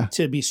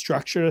to be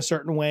structured a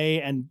certain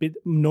way. And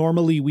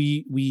normally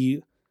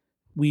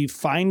we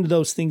find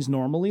those things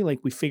normally, like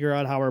we figure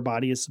out how our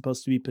body is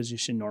supposed to be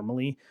positioned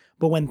normally.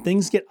 But when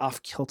things get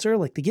off kilter,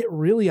 like they get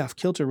really off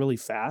kilter really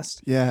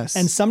fast. Yes.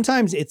 And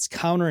sometimes it's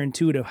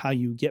counterintuitive how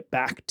you get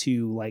back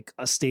to like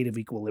a state of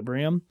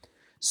equilibrium.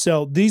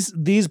 So these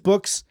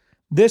books,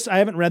 I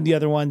haven't read the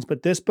other ones,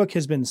 but this book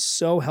has been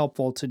so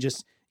helpful to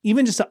just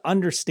to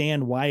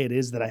understand why it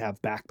is that I have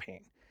back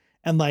pain.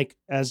 And like,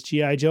 as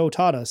G.I. Joe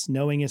taught us,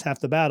 knowing is half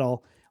the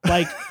battle.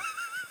 Like,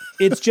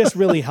 it's just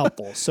really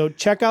helpful. So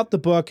check out the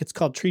book. It's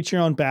called Treat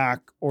Your Own Back,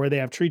 or they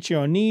have Treat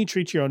Your Own Knee,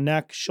 Treat Your Own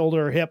Neck,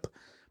 Shoulder, or Hip.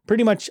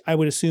 Pretty much, I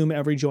would assume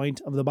every joint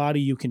of the body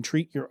you can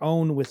treat your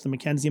own with the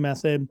McKenzie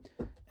method.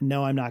 And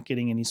no, I'm not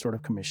getting any sort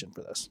of commission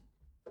for this.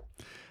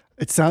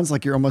 It sounds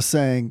like you're almost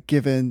saying,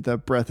 given the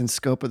breadth and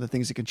scope of the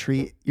things you can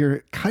treat,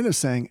 you're kind of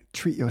saying,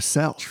 treat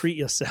yourself. Treat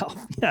yourself.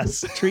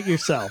 Yes, treat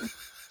yourself.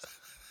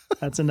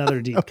 That's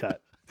another deep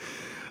cut.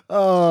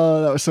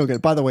 Oh, that was so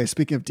good. By the way,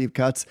 speaking of deep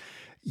cuts,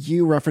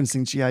 you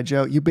referencing G.I.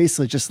 Joe, you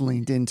basically just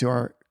leaned into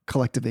our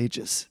collective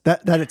ages.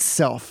 That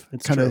itself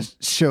kind of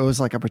shows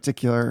like a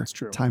particular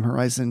time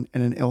horizon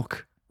and an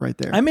ilk right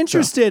there. I'm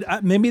interested. So,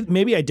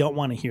 maybe I don't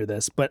want to hear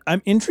this, but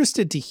I'm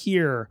interested to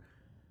hear,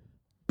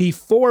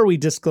 before we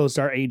disclosed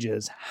our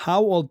ages,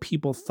 how old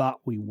people thought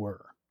we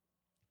were.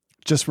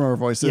 Just from our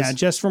voices? Yeah,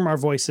 just from our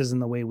voices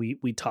and the way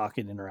we talk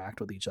and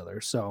interact with each other.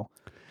 So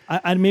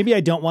maybe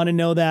I don't want to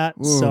know that.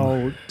 Ooh,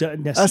 so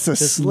that's a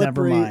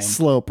slippery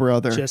slope,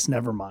 brother. Just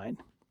never mind.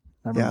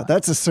 Never mind.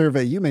 That's a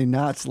survey you may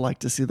not like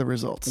to see the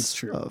results. It's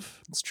true.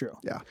 It's true.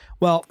 Yeah.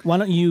 Well, why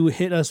don't you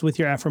hit us with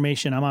your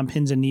affirmation? I'm on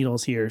pins and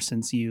needles here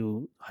since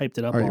you hyped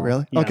it up. Are you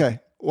really? Yeah. Okay.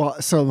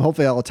 Well, so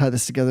hopefully I'll tie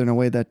this together in a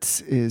way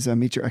that is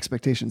meet your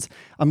expectations.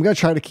 I'm going to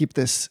try to keep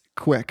this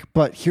quick,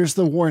 but here's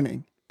the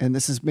warning, and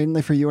this is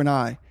mainly for you and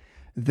I.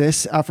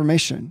 This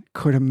affirmation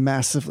could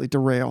massively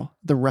derail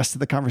the rest of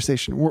the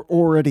conversation. We're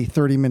already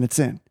 30 minutes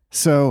in,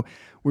 so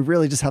we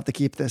really just have to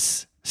keep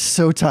this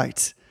so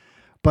tight.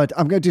 But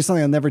I'm going to do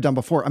something I've never done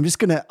before. I'm just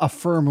going to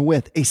affirm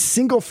with a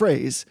single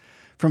phrase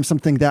from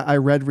something that I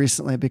read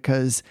recently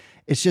because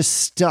it's just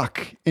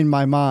stuck in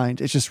my mind.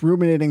 It's just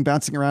ruminating,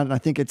 bouncing around, and I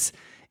think it's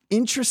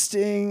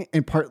interesting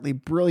and partly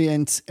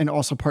brilliant and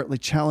also partly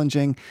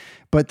challenging.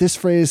 But this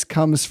phrase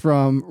comes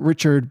from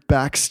Richard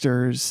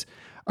Baxter's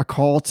A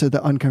Call to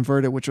the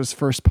Unconverted, which was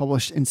first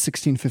published in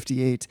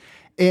 1658.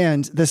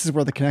 And this is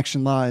where the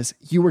connection lies.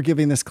 You were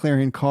giving this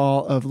clarion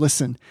call of,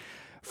 listen,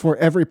 for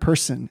every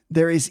person,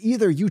 there is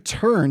either you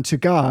turn to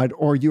God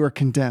or you are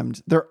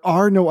condemned. There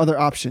are no other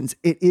options.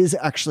 It is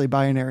actually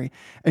binary.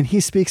 And he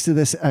speaks to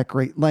this at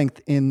great length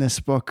in this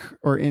book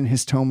or in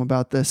his tome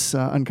about this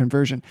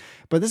unconversion.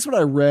 But this is what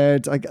I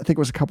read, I think it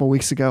was a couple of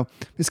weeks ago.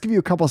 Just give you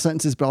a couple of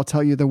sentences, but I'll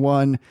tell you the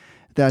one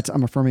that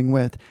I'm affirming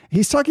with.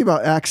 He's talking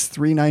about Acts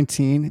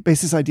 3:19,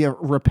 based this idea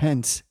of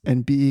repent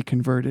and be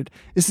converted.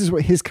 This is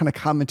what his kind of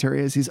commentary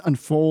is. He's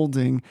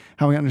unfolding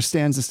how he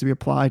understands this to be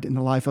applied in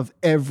the life of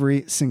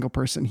every single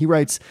person. He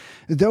writes,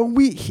 though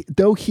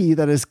he,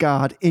 that is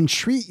God,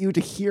 entreat you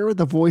to hear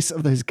the voice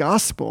of his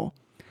gospel,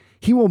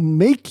 he will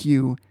make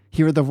you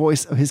hear the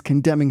voice of his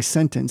condemning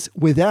sentence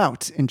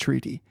without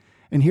entreaty.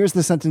 And here's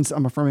the sentence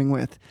I'm affirming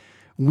with.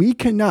 We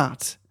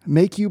cannot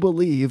make you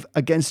believe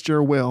against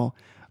your will,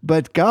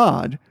 but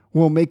God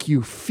will make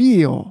you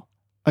feel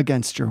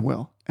against your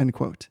will, end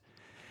quote.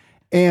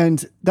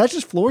 And that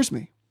just floors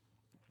me.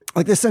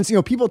 Like this sense,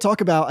 people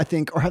talk about, I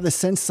think, or have this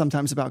sense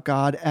sometimes about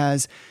God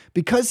as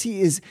because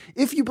he is,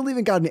 if you believe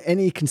in God in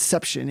any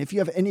conception, if you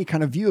have any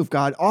kind of view of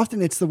God, often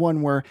it's the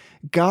one where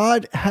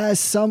God has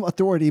some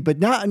authority, but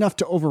not enough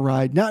to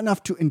override, not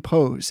enough to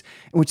impose.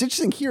 And what's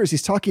interesting here is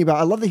he's talking about,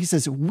 I love that he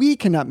says, we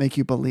cannot make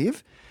you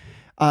believe.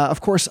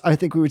 Of course, I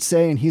think we would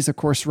say, and he's, of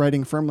course,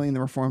 writing firmly in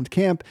the Reformed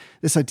camp,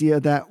 this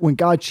idea that when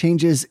God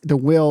changes the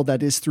will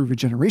that is through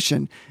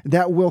regeneration,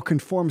 that will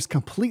conforms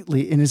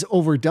completely and is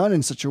overdone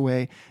in such a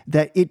way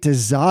that it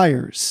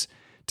desires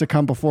to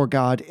come before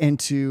God and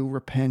to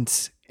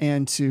repent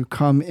and to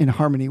come in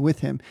harmony with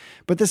him.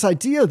 But this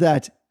idea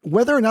that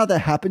whether or not that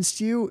happens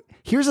to you,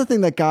 here's the thing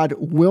that God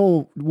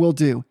will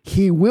do.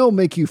 He will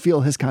make you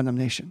feel his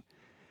condemnation.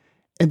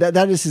 And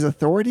that is his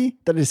authority,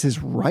 that is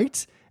his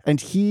right, and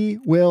he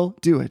will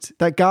do it.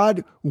 That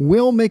God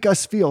will make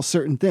us feel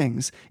certain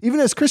things,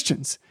 even as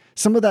Christians.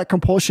 Some of that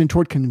compulsion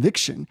toward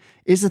conviction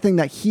is the thing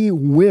that he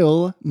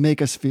will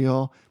make us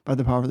feel by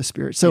the power of the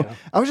Spirit. So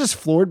I was just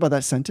floored by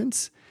that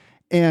sentence.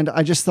 And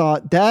I just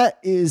thought that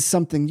is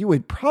something you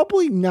would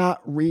probably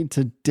not read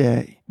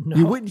today. No.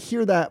 You wouldn't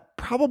hear that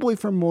probably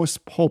from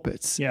most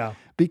pulpits. Yeah.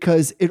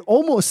 Because it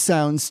almost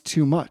sounds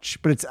too much,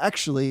 but it's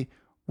actually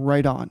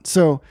right on.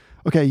 So,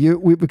 okay,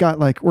 we got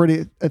we're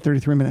already at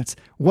 33 minutes.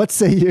 What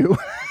say you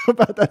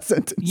about that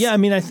sentence? Yeah, I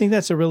mean, I think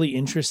that's a really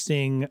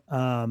interesting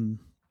turn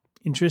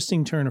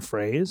of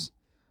phrase.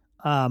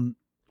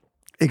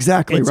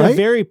 Exactly, it's right? It's a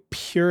very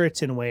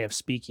Puritan way of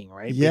speaking,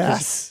 right?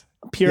 Yes.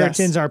 Because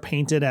Puritans are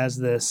painted as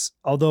this,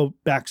 although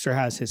Baxter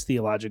has his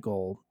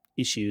theological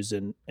issues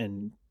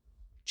and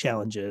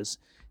challenges,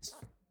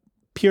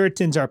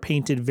 Puritans are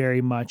painted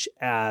very much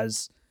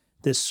as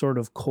this sort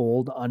of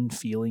cold,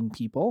 unfeeling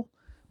people.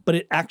 But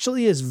it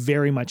actually is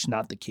very much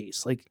not the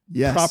case.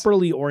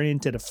 Properly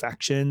oriented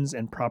affections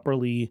and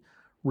properly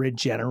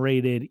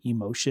regenerated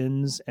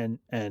emotions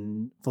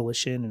and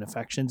volition and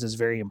affections is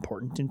very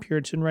important in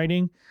Puritan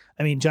writing.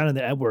 I mean,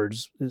 Jonathan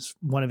Edwards, is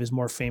one of his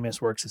more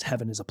famous works is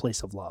Heaven is a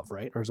Place of Love,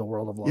 right? Or is a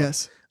World of Love.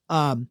 Yes.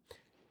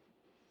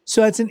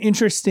 So that's an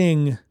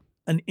interesting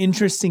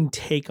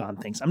take on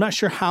things. I'm not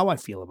sure how I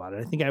feel about it.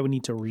 I think I would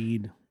need to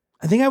read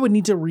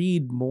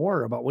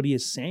more about what he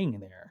is saying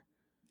there.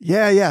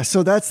 Yeah.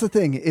 So that's the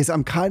thing is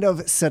I'm kind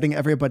of setting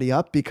everybody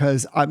up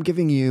because I'm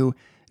giving you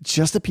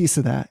just a piece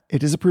of that.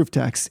 It is a proof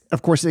text.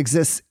 Of course, it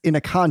exists in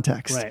a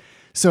context. Right.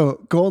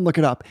 So go and look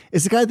it up.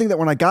 It's the kind of thing that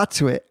when I got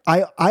to it,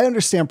 I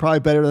understand probably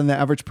better than the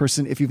average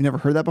person, if you've never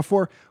heard that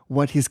before,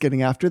 what he's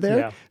getting after there.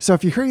 Yeah. So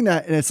if you're hearing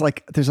that and it's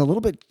like, there's a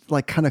little bit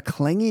like kind of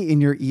clangy in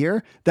your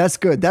ear, that's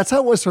good. That's how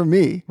it was for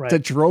me. Right.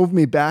 That drove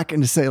me back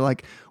and to say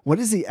like, what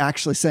is he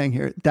actually saying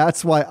here?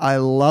 That's why I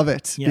love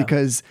it,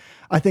 because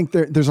I think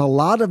there's a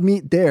lot of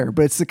meat there,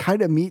 but it's the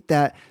kind of meat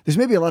that there's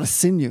maybe a lot of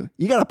sinew.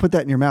 You got to put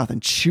that in your mouth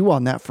and chew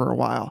on that for a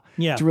while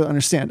to really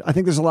understand. I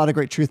think there's a lot of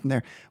great truth in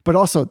there, but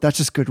also that's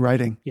just good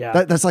writing.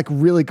 Yeah. That's like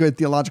really good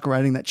theological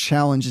writing that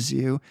challenges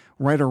you,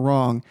 right or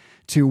wrong,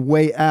 to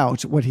weigh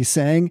out what he's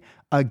saying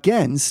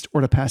against, or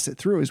to pass it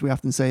through, as we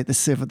often say, the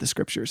sieve of the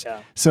scriptures.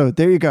 Yeah. So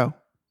there you go.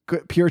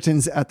 Good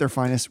Puritans at their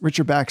finest.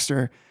 Richard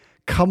Baxter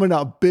coming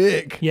up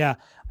big. Yeah.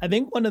 I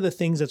think one of the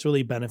things that's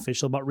really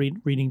beneficial about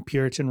reading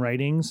Puritan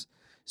writings,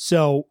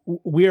 so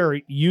we are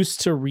used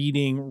to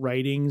reading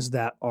writings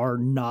that are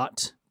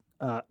not,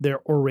 their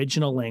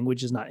original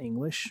language is not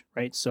English,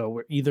 right? So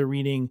we're either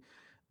reading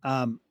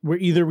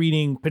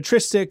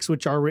patristics,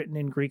 which are written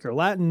in Greek or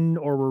Latin,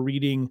 or we're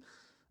reading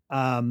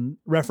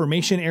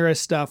Reformation era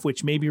stuff,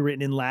 which may be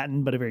written in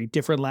Latin, but a very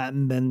different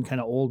Latin than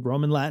kind of old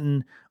Roman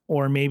Latin,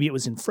 or maybe it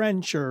was in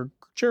French or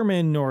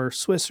German or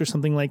Swiss or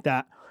something like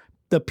that.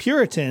 The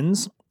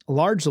Puritans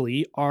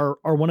largely are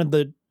one of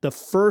the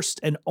first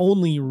and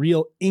only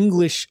real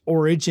English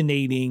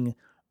originating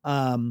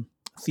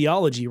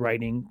theology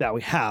writing that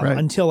we have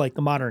until like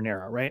the modern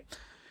era, right?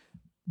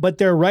 But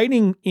they're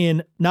writing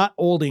in not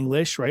Old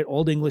English, right?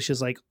 Old English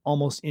is like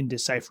almost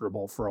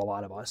indecipherable for a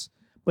lot of us.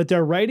 But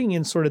they're writing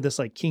in sort of this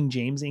like King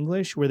James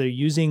English, where they're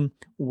using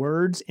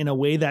words in a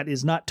way that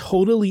is not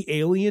totally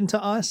alien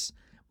to us,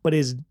 but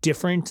is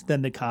different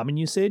than the common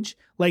usage.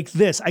 Like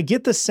this, I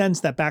get the sense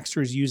that Baxter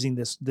is using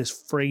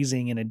this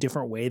phrasing in a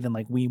different way than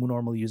like we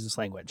normally use this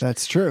language.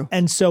 That's true.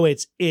 And so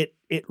it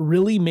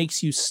really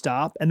makes you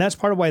stop. And that's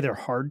part of why they're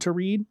hard to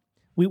read.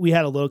 We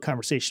had a little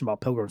conversation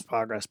about Pilgrim's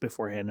Progress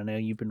beforehand. I know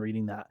you've been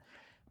reading that.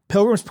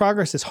 Pilgrim's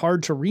Progress is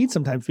hard to read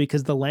sometimes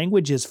because the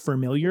language is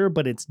familiar,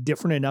 but it's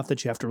different enough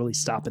that you have to really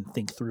stop and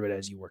think through it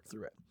as you work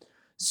through it.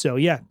 So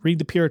yeah, read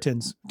the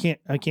Puritans.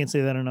 I can't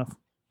say that enough.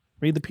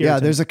 Read the Puritans.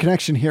 Yeah, there's a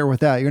connection here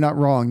with that. You're not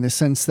wrong in the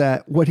sense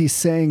that what he's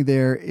saying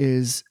there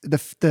is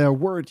the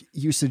word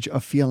usage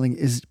of feeling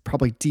is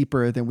probably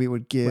deeper than we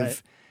would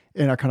give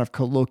in our kind of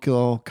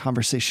colloquial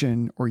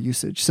conversation or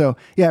usage. So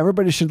yeah,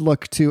 everybody should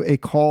look to A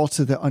Call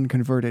to the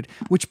Unconverted,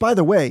 which by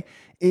the way,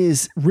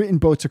 is written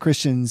both to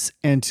Christians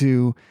and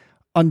to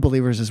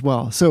unbelievers as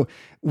well. So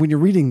when you're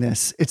reading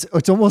this,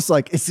 it's almost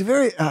like, it's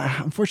very,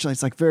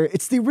 unfortunately,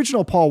 it's the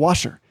original Paul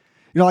Washer.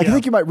 You know, like I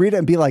think you might read it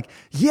and be like,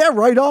 yeah,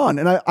 right on.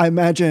 And I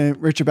imagine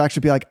Richard Baxter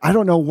would be like, I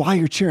don't know why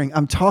you're cheering.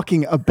 I'm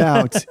talking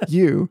about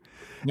you.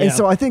 Yeah. And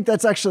so I think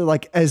that's actually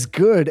like as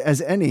good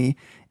as any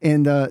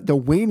in the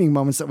waning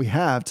moments that we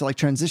have to like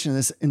transition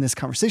in this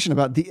conversation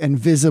about the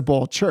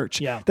invisible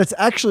church. Yeah. That's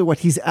actually what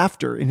he's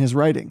after in his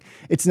writing.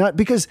 It's not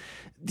because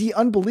the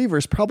unbeliever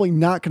is probably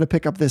not going to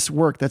pick up this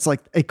work that's like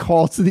a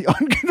call to the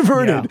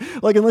unconverted. Yeah.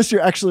 Like, unless you're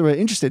actually really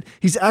interested,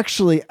 he's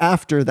actually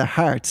after the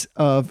heart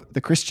of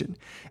the Christian.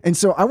 And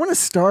so I want to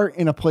start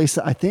in a place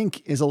that I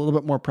think is a little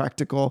bit more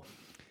practical.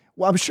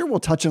 Well, I'm sure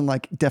we'll touch on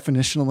like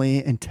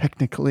definitionally and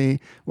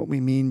technically what we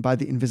mean by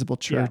the invisible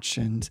church.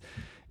 Yeah. And,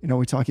 you know,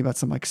 we're talking about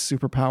some like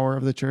superpower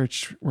of the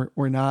church.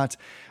 We're not.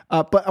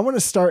 But I want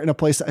to start in a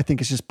place that I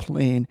think is just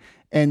plain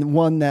and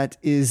one that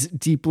is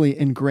deeply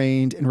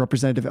ingrained and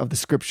representative of the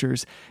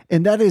scriptures.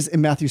 And that is in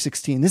Matthew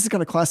 16. This is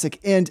kind of classic.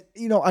 And,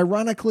 you know,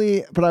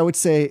 ironically, but I would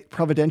say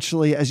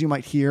providentially, as you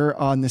might hear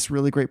on this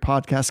really great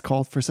podcast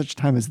called For Such a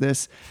Time as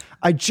This,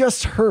 I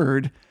just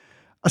heard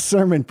a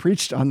sermon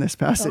preached on this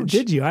passage. Oh,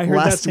 did you? I heard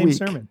that same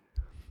sermon.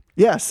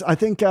 Yes, I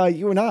think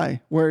you and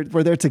I were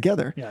there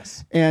together.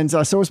 Yes. And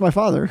so was my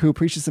father, who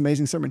preached this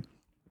amazing sermon.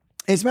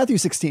 It's Matthew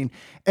 16.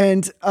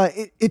 And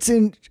it's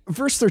in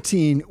verse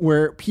 13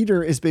 where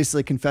Peter is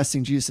basically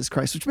confessing Jesus as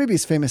Christ, which maybe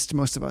is famous to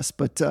most of us,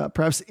 but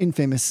perhaps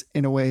infamous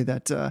in a way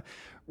that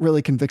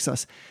really convicts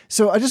us.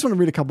 So I just want to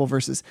read a couple of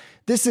verses.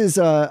 This is,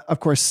 of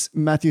course,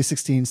 Matthew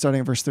 16,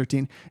 starting at verse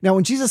 13. Now,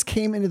 when Jesus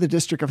came into the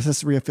district of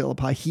Caesarea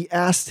Philippi, he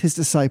asked his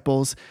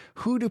disciples,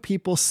 "Who do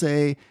people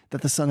say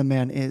that the Son of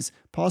Man is?"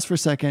 Pause for a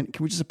second.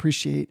 Can we just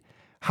appreciate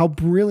how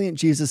brilliant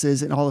Jesus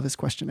is in all of his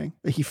questioning?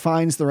 That he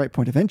finds the right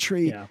point of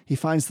entry. Yeah. He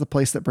finds the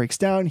place that breaks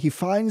down. He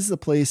finds the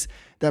place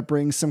that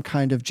brings some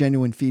kind of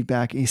genuine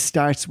feedback. And he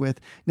starts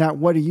with, not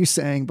what are you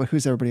saying, but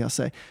who's everybody else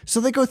say?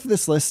 So they go through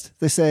this list.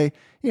 They say,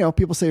 you know,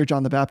 people say you're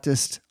John the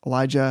Baptist,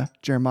 Elijah,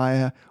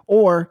 Jeremiah,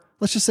 or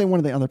let's just say one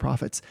of the other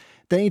prophets.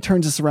 Then he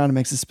turns this around and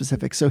makes it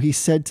specific. So he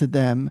said to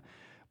them,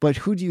 "But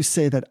who do you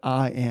say that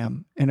I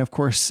am?" And of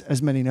course,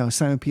 as many know,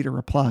 Simon Peter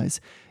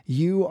replies,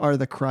 "You are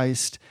the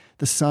Christ,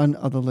 the Son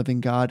of the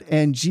living God."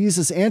 And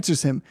Jesus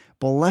answers him,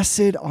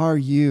 "Blessed are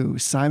you,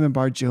 Simon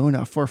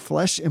Bar-Jonah, for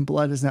flesh and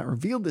blood has not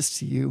revealed this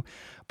to you,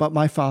 but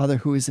my Father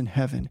who is in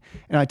heaven.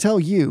 And I tell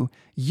you,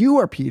 you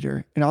are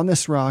Peter, and on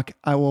this rock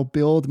I will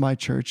build my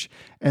church,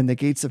 and the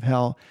gates of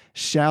hell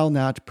shall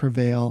not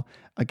prevail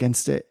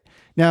against it."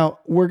 Now,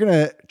 we're going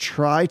to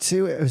try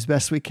to, as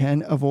best we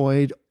can,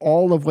 avoid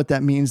all of what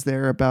that means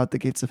there about the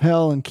gates of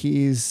hell and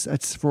keys.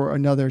 That's for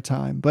another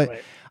time. But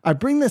Right. I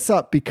bring this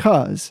up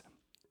because,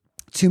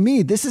 to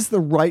me, this is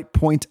the right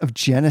point of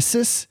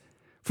Genesis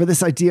for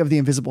this idea of the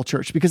invisible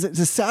church, because it's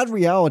a sad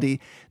reality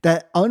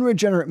that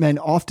unregenerate men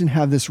often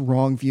have this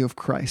wrong view of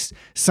Christ.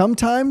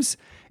 Sometimes,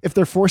 if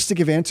they're forced to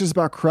give answers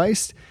about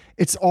Christ,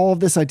 it's all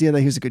of this idea that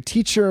he was a good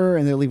teacher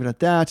and they leave it at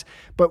that.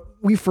 But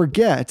we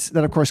forget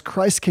that, of course,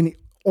 Christ can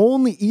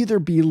only either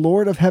be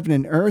Lord of heaven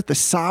and earth, the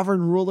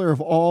sovereign ruler of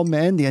all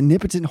men, the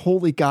omnipotent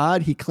holy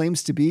God he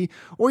claims to be,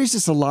 or he's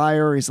just a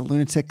liar, he's a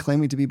lunatic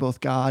claiming to be both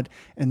God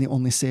and the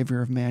only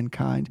savior of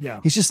mankind. Yeah.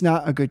 He's just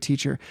not a good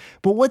teacher.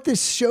 But what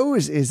this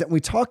shows is that when we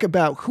talk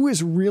about who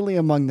is really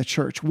among the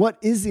church, what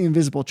is the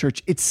invisible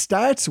church, it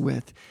starts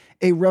with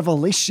a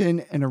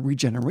revelation and a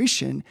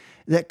regeneration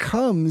that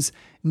comes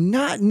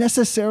not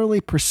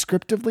necessarily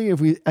prescriptively,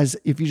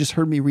 if you just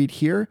heard me read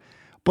here,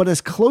 but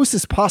as close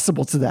as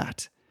possible to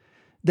that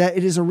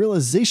it is a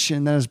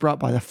realization that is brought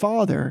by the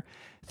Father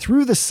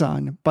through the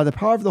Son by the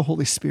power of the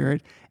Holy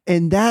Spirit.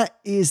 And that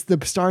is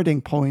the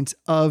starting point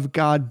of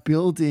God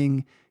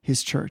building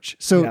his church.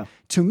 So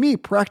to me,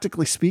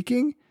 practically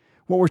speaking,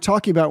 what we're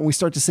talking about when we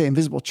start to say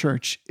invisible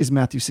church is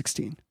Matthew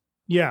 16.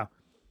 Yeah.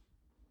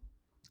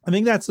 I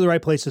think that's the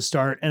right place to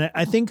start. And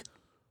I think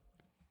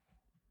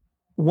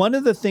one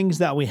of the things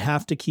that we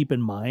have to keep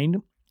in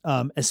mind,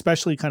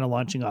 especially kind of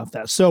launching off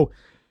that. So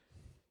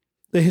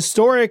the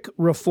historic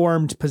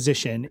Reformed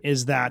position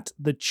is that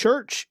the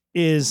church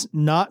is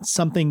not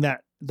something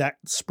that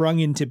sprung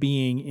into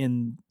being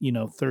in,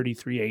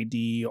 33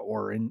 AD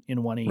or in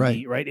 1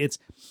 AD, right? It's,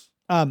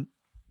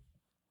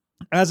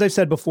 as I've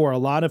said before, a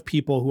lot of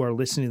people who are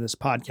listening to this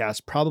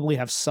podcast probably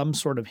have some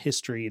sort of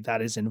history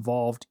that is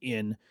involved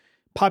in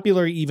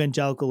popular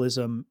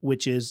evangelicalism,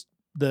 which is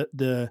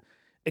the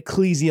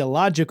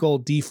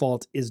ecclesiological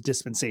default is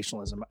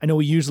dispensationalism. I know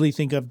we usually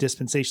think of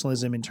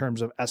dispensationalism in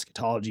terms of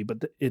eschatology,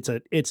 but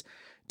it's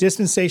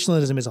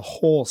dispensationalism is a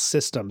whole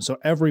system. So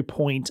every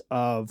point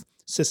of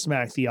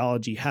systematic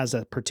theology has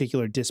a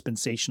particular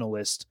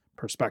dispensationalist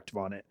perspective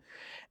on it.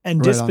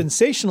 And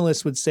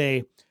dispensationalists would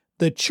say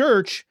the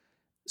church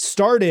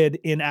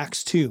started in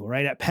Acts 2,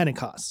 right, at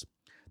Pentecost.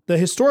 The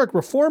historic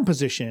Reform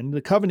position,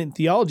 the covenant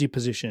theology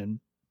position,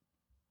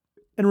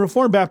 and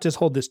Reformed Baptists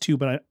hold this too,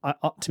 but I,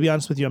 to be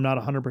honest with you, I'm not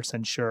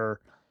 100%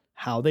 sure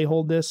how they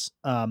hold this.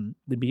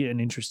 It'd be an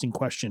interesting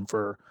question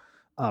for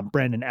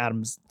Brandon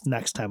Adams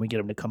next time we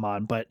get him to come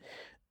on. But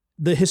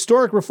the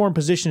historic Reformed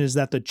position is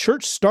that the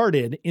church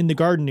started in the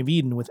Garden of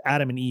Eden with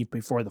Adam and Eve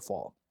before the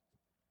fall,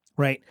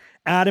 right?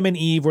 Adam and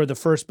Eve were the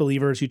first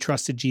believers who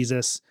trusted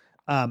Jesus,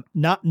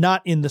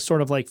 not in the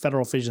sort of like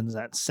federal fission in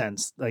that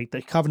sense. Like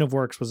the covenant of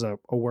works was a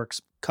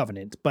works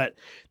covenant, but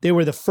they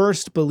were the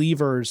first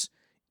believers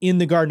in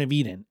the Garden of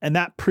Eden, and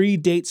that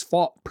predates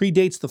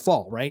the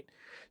fall, right?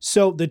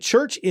 So the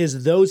church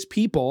is those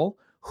people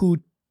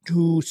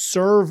who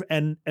serve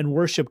and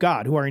worship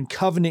God, who are in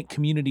covenant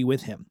community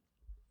with him.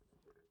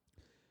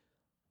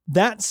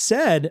 That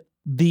said,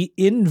 the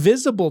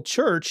invisible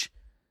church,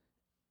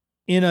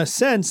 in a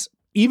sense,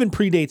 even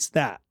predates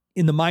that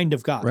in the mind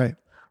of God,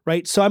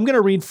 right? So I'm going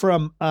to read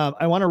from,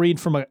 I want to read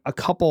from a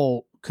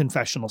couple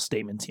confessional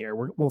statements here.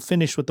 We'll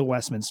finish with the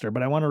Westminster,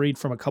 but I want to read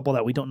from a couple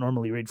that we don't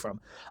normally read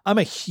from. I'm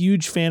a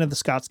huge fan of the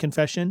Scots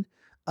Confession,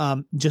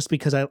 just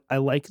because I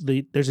like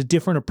there's a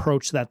different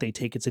approach that they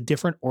take. It's a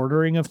different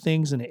ordering of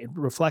things, and it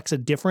reflects a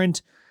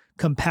different,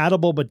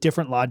 compatible but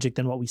different logic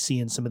than what we see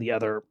in some of the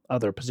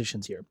other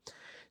positions here.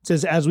 It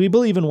says, as we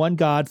believe in one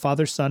God,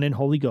 Father, Son, and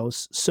Holy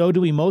Ghost, so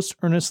do we most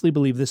earnestly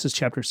believe, this is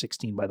chapter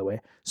 16, by the way,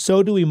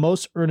 so do we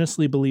most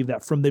earnestly believe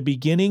that from the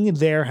beginning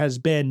there has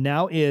been,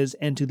 now is,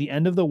 and to the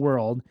end of the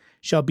world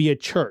shall be a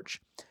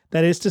church.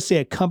 That is to say,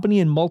 a company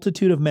and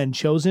multitude of men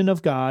chosen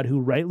of God who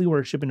rightly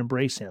worship and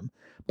embrace him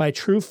by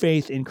true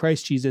faith in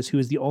Christ Jesus, who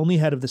is the only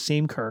head of the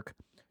same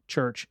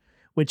church,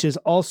 which is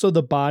also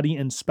the body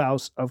and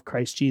spouse of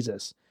Christ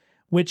Jesus.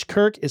 Which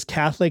kirk is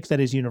Catholic, that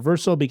is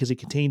universal, because it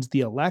contains the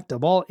elect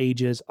of all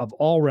ages, of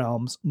all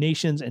realms,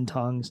 nations, and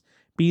tongues,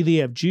 be they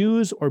of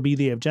Jews or be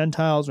they of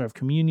Gentiles, or of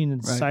communion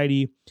in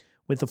society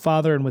with the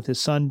Father and with his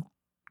Son,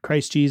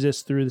 Christ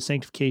Jesus, through the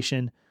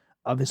sanctification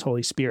of his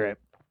Holy Spirit.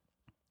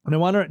 And I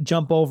want to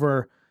jump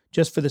over,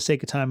 just for the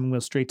sake of time, and go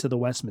straight to the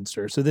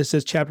Westminster. So this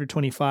is chapter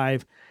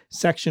 25,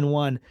 section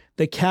 1.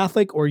 The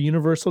Catholic or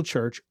universal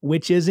church,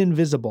 which is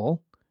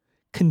invisible,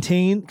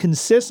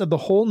 consists of the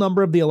whole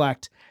number of the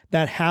elect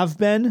that have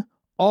been,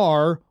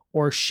 are,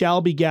 or shall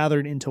be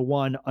gathered into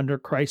one under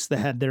Christ the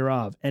head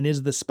thereof, and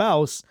is the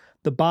spouse,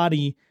 the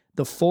body,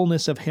 the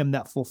fullness of him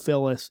that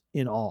fulfilleth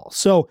in all.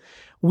 So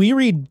we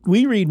read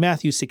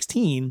Matthew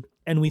 16,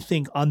 and we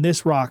think, on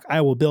this rock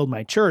I will build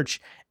my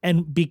church.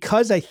 And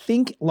because I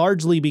think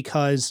largely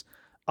because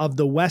of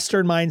the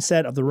Western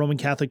mindset of the Roman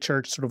Catholic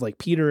Church, sort of like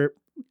Peter,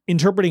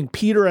 interpreting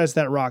Peter as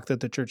that rock that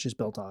the church is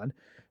built on,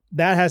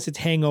 that has its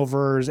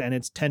hangovers and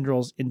its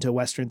tendrils into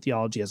Western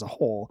theology as a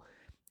whole.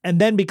 And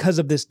then because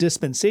of this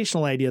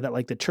dispensational idea that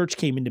like the church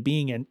came into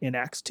being in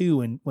Acts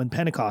 2 and when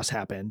Pentecost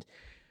happened,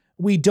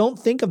 we don't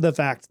think of the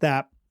fact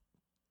that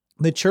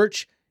the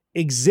church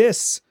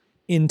exists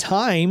in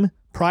time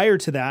prior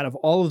to that of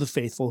all of the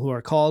faithful who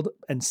are called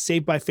and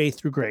saved by faith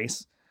through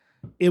grace.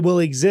 It will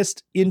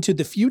exist into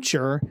the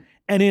future.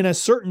 And in a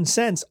certain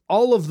sense,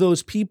 all of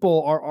those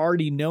people are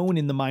already known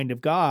in the mind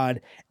of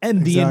God.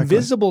 And the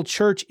invisible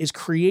church is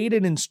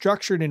created and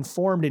structured and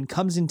formed and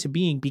comes into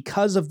being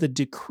because of the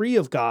decree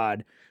of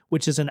God,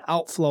 which is an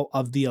outflow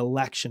of the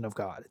election of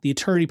God, the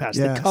eternity past,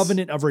 the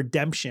covenant of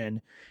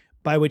redemption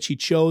by which he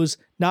chose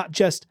not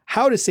just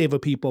how to save a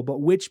people, but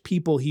which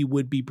people he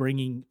would be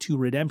bringing to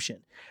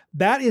redemption.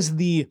 That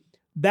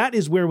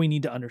is where we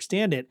need to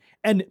understand it.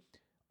 And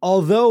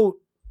although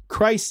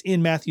Christ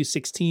in Matthew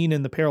 16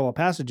 and the parallel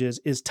passages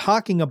is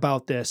talking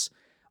about this,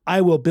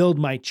 I will build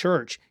my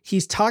church.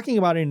 He's talking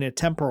about it in a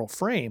temporal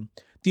frame.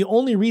 The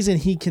only reason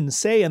he can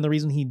say, and the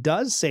reason he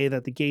does say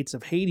that the gates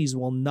of Hades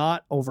will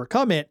not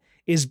overcome it,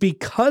 is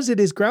because it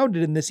is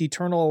grounded in this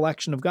eternal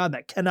election of God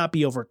that cannot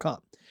be overcome.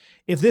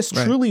 If this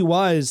truly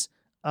was,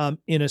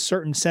 in a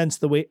certain sense,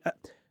 the way,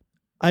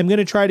 I'm going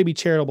to try to be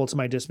charitable to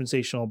my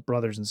dispensational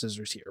brothers and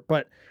sisters here,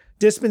 but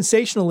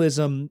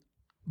dispensationalism,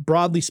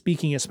 broadly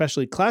speaking,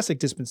 especially classic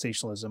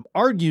dispensationalism,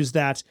 argues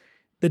that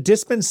the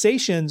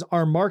dispensations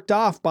are marked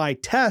off by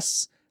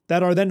tests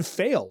that are then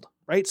failed,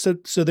 right? So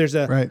there's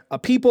a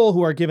people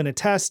who are given a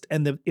test,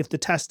 and if the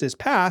test is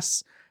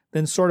passed,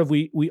 then sort of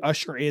we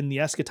usher in the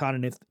eschaton,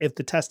 and if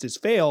the test is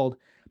failed,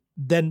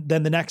 then the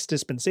next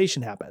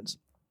dispensation happens.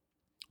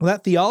 Well,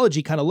 that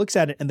theology kind of looks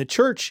at it, and the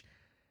church,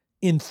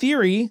 in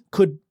theory,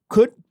 could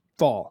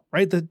fall,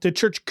 right? The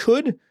church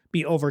could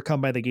be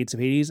overcome by the gates of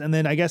Hades, and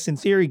then I guess in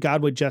theory,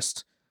 God would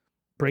just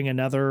bring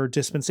another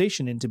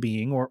dispensation into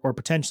being, or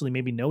potentially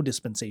maybe no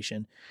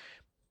dispensation.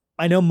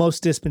 I know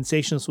most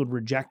dispensationalists would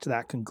reject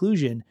that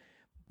conclusion,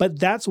 but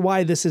that's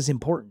why this is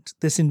important.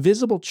 This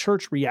invisible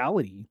church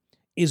reality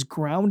is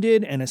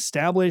grounded and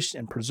established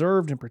and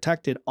preserved and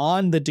protected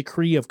on the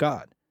decree of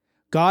God.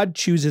 God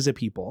chooses a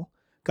people.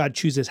 God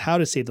chooses how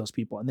to save those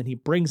people, and then he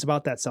brings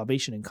about that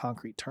salvation in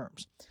concrete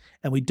terms.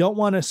 And we don't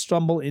want to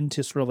stumble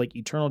into sort of like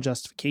eternal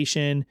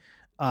justification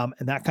and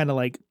that kind of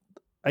like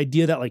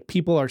idea that like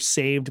people are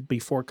saved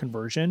before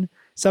conversion.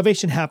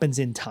 Salvation happens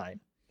in time.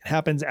 It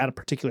happens at a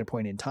particular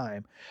point in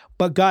time,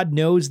 but God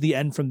knows the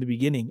end from the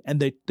beginning,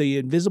 and the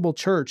invisible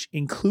church,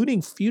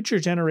 including future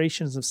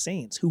generations of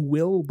saints who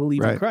will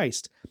believe in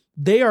Christ,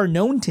 they are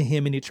known to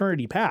him in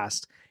eternity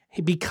past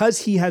because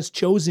he has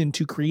chosen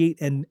to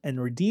create and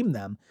redeem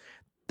them.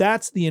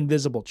 That's the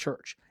invisible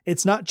church.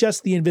 It's not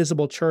just the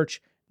invisible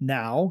church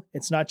now.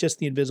 It's not just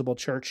the invisible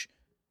church,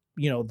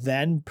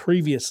 then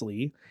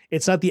previously.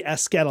 It's not the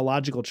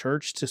eschatological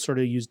church, to sort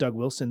of use Doug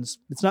Wilson's.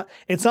 It's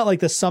not like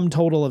the sum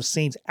total of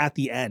saints at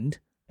the end.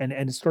 And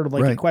it's sort of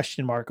like a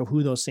question mark of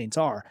who those saints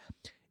are.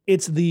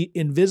 It's the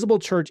invisible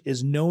church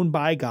is known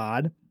by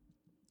God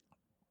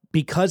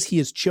because he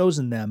has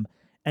chosen them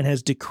and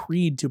has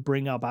decreed to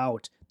bring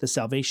about the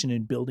salvation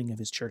and building of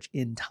his church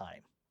in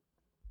time.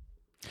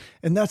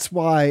 And that's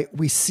why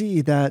we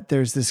see that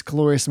there's this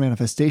glorious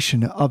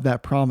manifestation of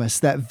that promise,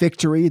 that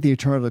victory, the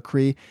eternal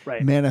decree,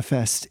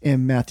 manifest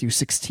in Matthew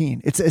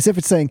 16. It's as if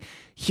it's saying,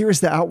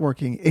 here's the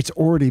outworking. It's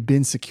already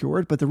been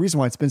secured, but the reason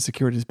why it's been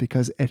secured is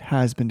because it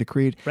has been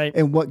decreed.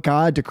 And what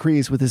God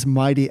decrees with his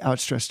mighty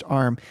outstretched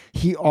arm,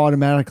 he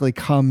automatically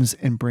comes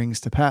and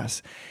brings to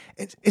pass.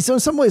 So in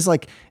some ways,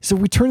 so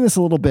we turn this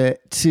a little bit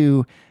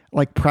to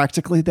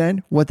practically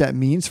then what that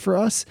means for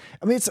us.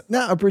 I mean, it's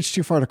not a bridge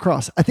too far to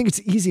cross. I think it's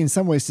easy in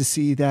some ways to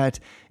see that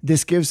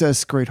this gives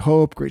us great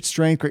hope, great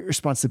strength, great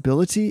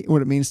responsibility,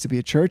 what it means to be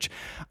a church.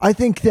 I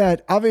think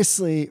that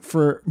obviously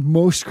for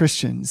most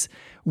Christians,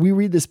 we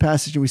read this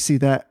passage and we see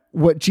that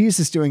what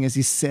Jesus is doing is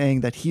he's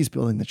saying that he's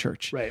building the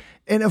church.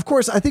 And of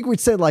course, I think we'd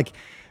say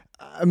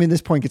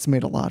this point gets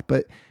made a lot,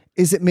 but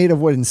is it made of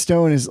wood and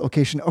stone? Is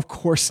location? Of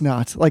course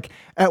not.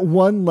 At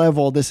one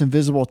level, this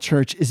invisible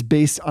church is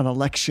based on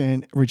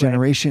election,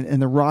 regeneration,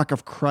 and the rock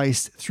of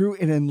Christ through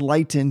an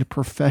enlightened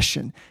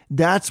profession.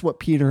 That's what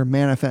Peter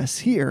manifests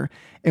here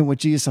and what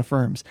Jesus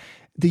affirms.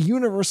 The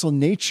universal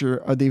nature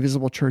of the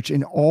invisible church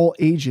in all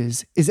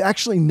ages is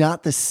actually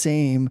not the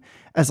same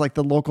as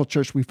the local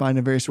church we find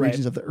in various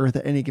regions of the earth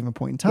at any given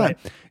point in time,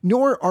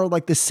 nor are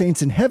the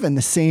saints in heaven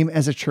the same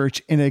as a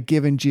church in a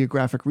given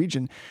geographic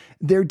region.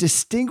 They're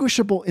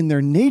distinguishable in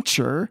their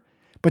nature,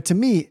 but to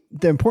me,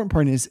 the important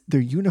part is they're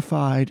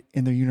unified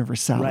in their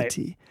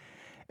universality.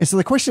 And so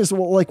the question is,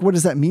 well, what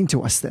does that mean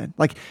to us then?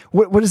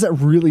 What does that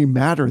really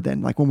matter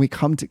then? When we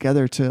come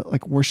together to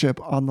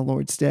worship on the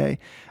Lord's Day?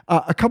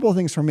 A couple of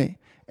things for me,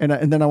 and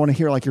then I want to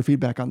hear your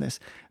feedback on this.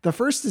 The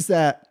first is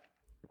that,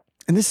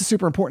 and this is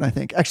super important, I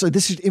think. Actually,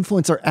 this should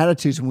influence our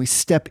attitudes when we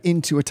step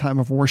into a time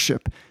of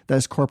worship that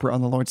is corporate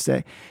on the Lord's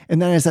Day.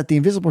 And that is that the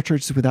invisible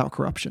church is without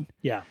corruption.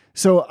 Yeah.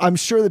 So I'm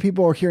sure that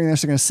people are hearing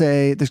this are going to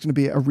say there's going to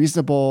be a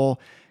reasonable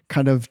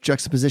kind of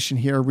juxtaposition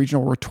here,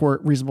 reasonable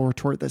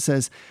retort that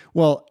says,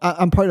 well,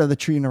 I'm part of the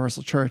true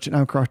universal church and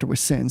I'm corrupted with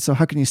sin. So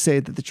how can you say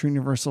that the true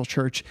universal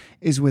church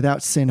is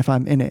without sin if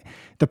I'm in it?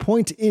 The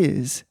point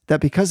is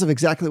that because of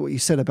exactly what you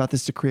said about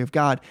this decree of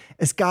God,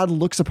 as God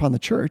looks upon the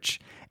church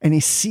and he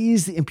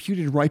sees the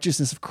imputed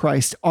righteousness of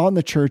Christ on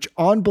the church,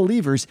 on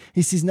believers,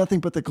 he sees nothing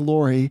but the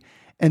glory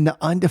and the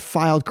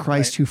undefiled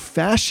Christ who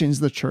fashions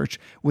the church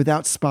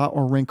without spot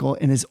or wrinkle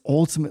and is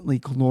ultimately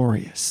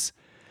glorious.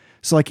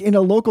 So like in a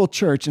local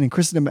church and in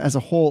Christendom as a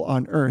whole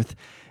on earth,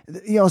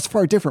 it's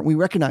far different. We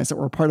recognize that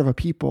we're part of a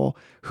people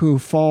who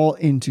fall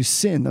into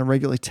sin. They're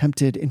regularly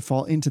tempted and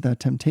fall into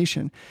that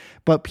temptation.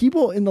 But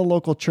people in the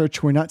local church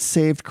who are not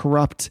saved,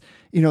 corrupt,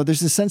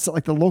 there's a sense that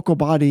like the local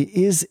body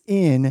is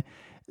in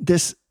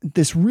this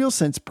real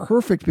sense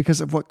perfect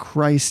because of what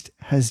Christ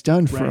has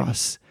done for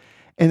us.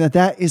 And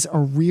that is a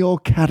real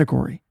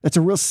category. That's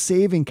a real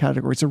saving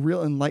category. It's a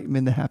real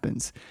enlightenment that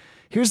happens.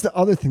 Here's the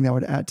other thing that I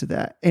would add to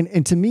that.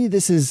 And to me,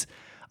 this is,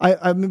 I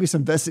have maybe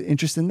some vested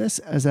interest in this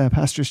as a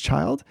pastor's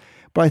child,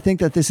 but I think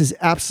that this is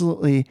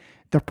absolutely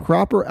the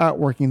proper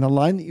outworking, the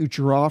line that you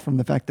draw from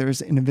the fact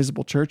there's an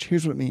invisible church.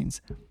 Here's what it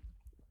means.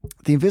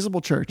 The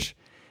invisible church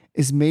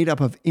is made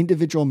up of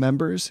individual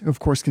members who, of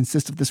course,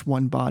 consist of this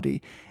one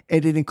body.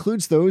 And it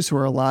includes those who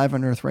are alive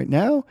on earth right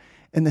now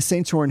and the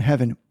saints who are in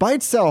heaven. By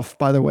itself,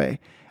 by the way,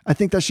 I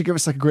think that should give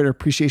us like a greater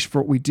appreciation for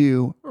what we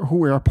do or who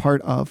we are a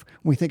part of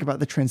when we think about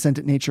the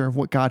transcendent nature of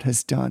what God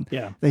has done.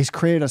 Yeah. That he's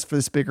created us for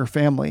this bigger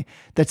family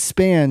that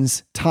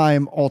spans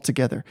time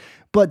altogether.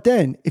 But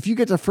then if you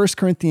get to 1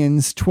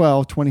 Corinthians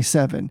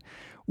 12:27,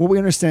 what we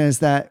understand is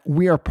that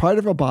we are part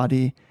of a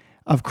body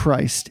of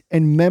Christ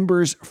and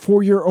members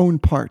for your own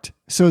part.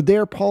 So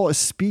there Paul is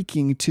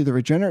speaking to the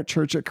regenerate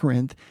church at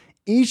Corinth.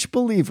 Each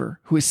believer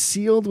who is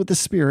sealed with the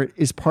Spirit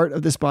is part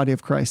of this body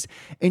of Christ.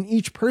 And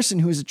each person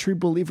who is a true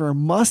believer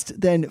must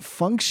then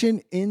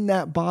function in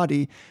that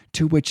body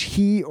to which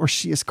he or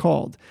she is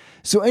called.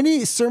 So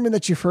any sermon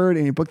that you've heard,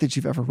 any book that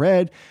you've ever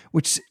read,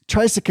 which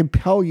tries to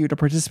compel you to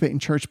participate in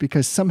church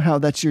because somehow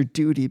that's your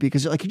duty,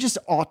 because you're like, you just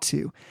ought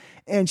to.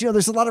 And,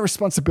 there's a lot of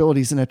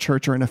responsibilities in a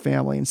church or in a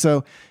family. And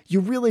so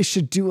you really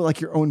should do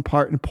like your own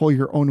part and pull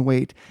your own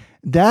weight.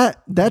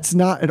 That's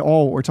not at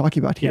all what we're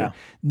talking about here. Yeah.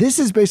 This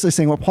is basically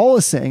saying what Paul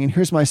is saying, and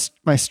here's my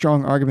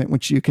strong argument,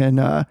 which you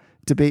can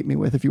debate me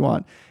with if you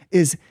want,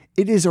 is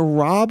it is a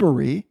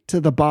robbery to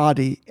the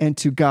body and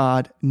to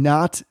God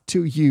not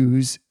to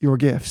use your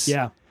gifts.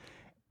 Yeah.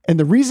 And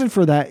the reason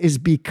for that is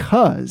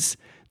because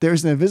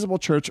there's an invisible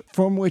church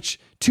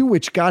to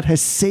which God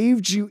has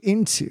saved you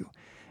into.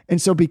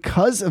 And so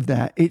because of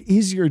that, it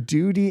is your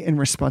duty and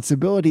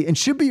responsibility and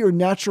should be your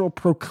natural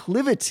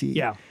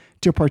proclivity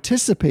to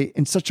participate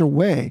in such a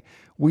way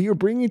where you're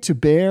bringing to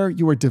bear,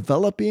 you are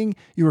developing,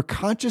 you are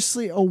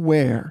consciously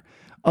aware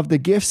of the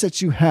gifts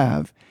that you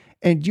have,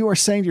 and you are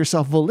saying to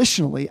yourself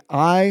volitionally,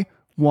 I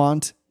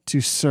want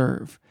to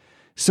serve.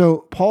 So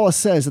Paul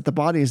says that the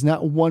body is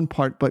not one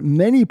part, but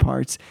many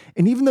parts.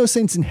 And even those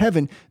saints in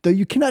heaven, though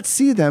you cannot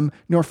see them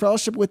nor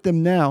fellowship with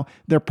them now,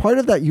 they're part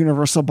of that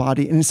universal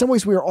body. And in some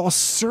ways, we are all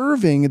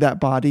serving that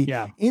body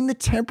in the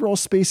temporal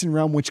space and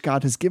realm which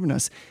God has given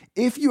us.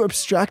 If you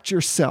abstract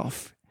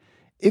yourself,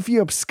 if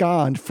you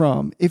abscond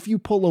from, if you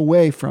pull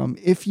away from,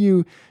 if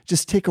you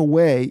just take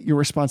away your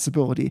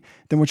responsibility,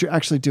 then what you're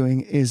actually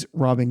doing is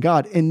robbing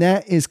God. And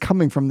that is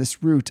coming from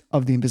this root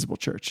of the invisible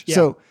church. Yeah.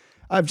 So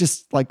I've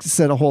just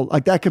said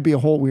that could be a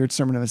whole weird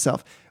sermon of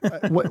itself.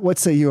 What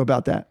say you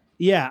about that?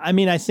 Yeah. I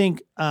mean, I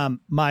think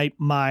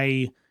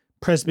my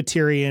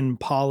Presbyterian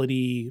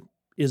polity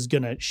is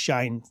going to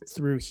shine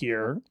through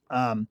here.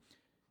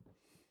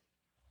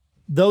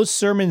 Those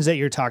sermons that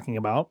you're talking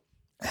about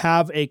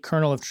have a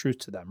kernel of truth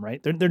to them,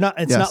 right? They're not,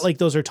 it's not like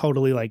those are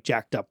totally like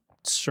jacked up,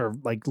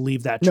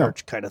 leave that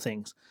church kind of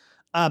things.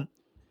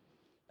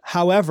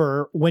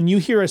 However, when you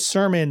hear a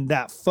sermon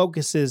that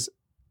focuses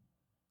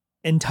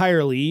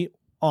entirely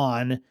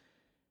on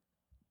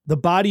the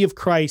body of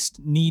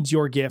Christ needs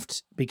your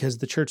gift because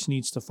the church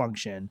needs to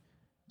function.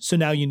 So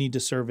now you need to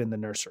serve in the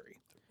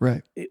nursery.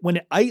 Right.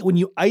 When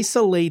you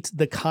isolate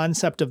the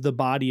concept of the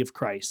body of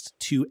Christ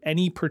to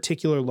any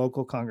particular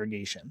local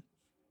congregation,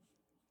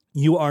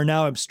 you are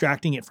now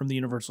abstracting it from the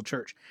universal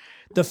church.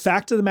 The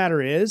fact of the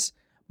matter is,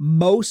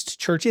 most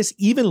churches,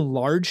 even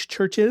large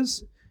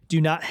churches, do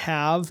not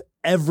have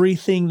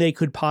everything they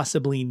could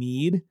possibly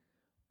need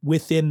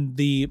within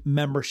the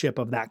membership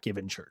of that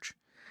given church.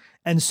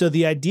 And so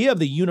the idea of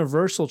the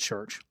universal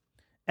church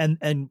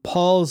and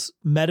Paul's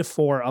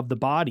metaphor of the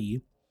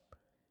body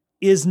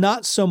is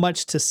not so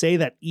much to say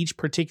that each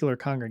particular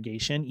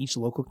congregation, each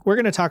local, we're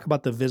going to talk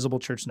about the visible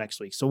church next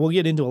week. So we'll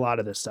get into a lot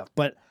of this stuff,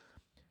 but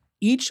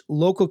each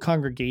local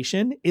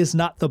congregation is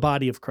not the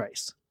body of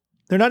Christ.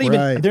 They're not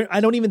even, I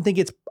don't even think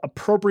it's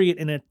appropriate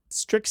in a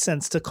strict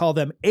sense to call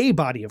them a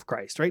body of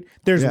Christ, right?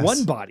 There's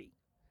one body.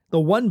 The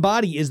one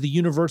body is the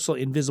universal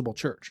invisible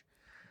church.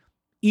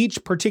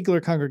 Each particular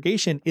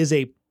congregation is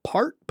a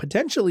part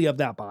potentially of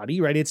that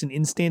body, right? It's an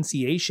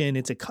instantiation.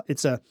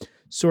 It's a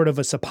sort of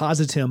a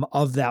suppositum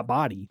of that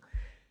body.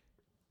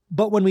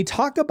 But when we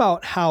talk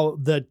about how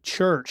the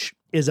church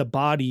is a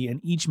body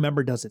and each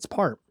member does its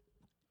part,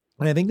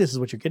 and I think this is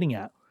what you're getting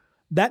at,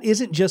 that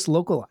isn't just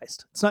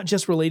localized. It's not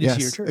just related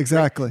to your church.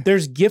 Exactly. Right?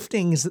 There's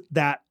giftings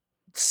that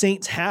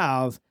saints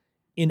have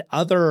in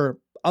other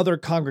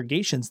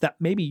congregations that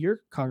maybe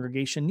your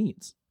congregation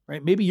needs,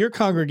 right? Maybe your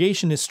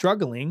congregation is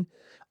struggling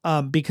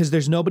because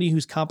there's nobody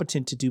who's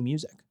competent to do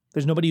music.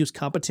 There's nobody who's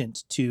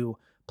competent to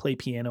play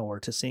piano or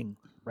to sing,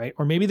 right?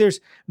 Or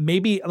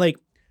maybe like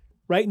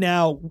right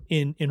now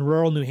in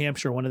rural New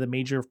Hampshire, one of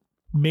the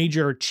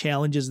major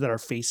challenges that are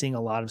facing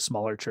a lot of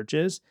smaller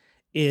churches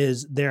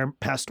is their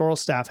pastoral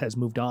staff has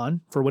moved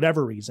on for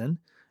whatever reason,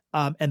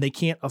 and they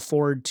can't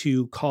afford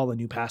to call a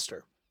new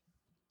pastor.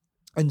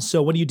 And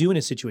so what do you do in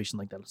a situation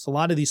like that? It's a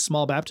lot of these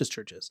small Baptist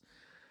churches.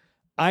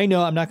 I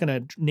know, I'm not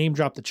going to name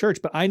drop the church,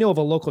 but I know of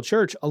a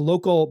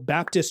local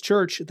Baptist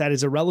church that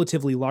is a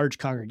relatively large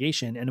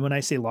congregation. And when I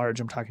say large,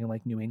 I'm talking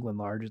like New England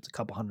large. It's a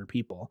couple hundred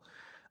people.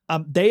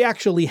 They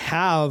actually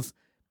have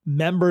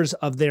members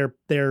of their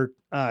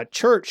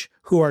church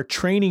who are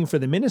training for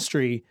the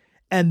ministry,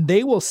 and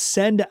they will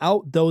send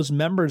out those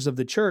members of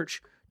the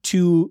church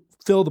to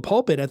fill the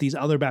pulpit at these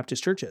other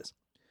Baptist churches.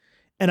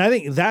 And I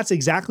think that's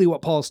exactly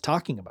what Paul's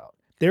talking about.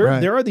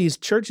 There are these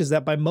churches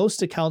that by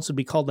most accounts would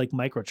be called like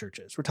micro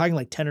churches. We're talking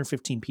like 10 or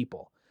 15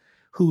 people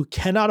who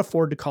cannot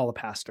afford to call a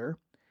pastor.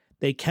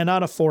 They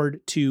cannot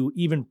afford to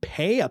even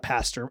pay a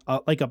pastor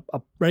like a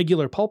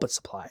regular pulpit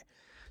supply.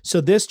 So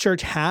this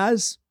church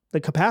has the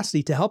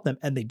capacity to help them,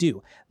 and they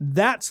do.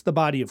 That's the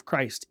body of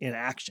Christ in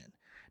action.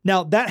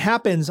 Now, that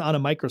happens on a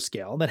micro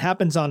scale. That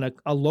happens on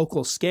a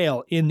local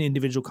scale in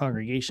individual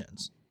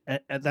congregations.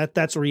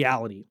 That's a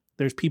reality.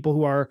 There's people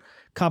who are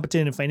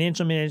competent in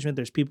financial management.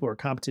 There's people who are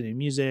competent in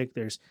music.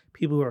 There's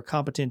people who are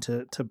competent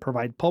to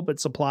provide pulpit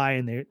supply,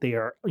 and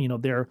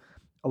they're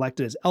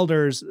elected as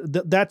elders.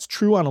 That's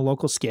true on a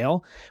local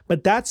scale,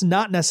 but that's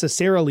not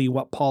necessarily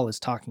what Paul is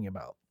talking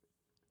about.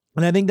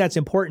 And I think that's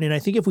important. And I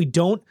think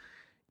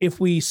if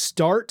we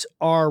start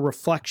our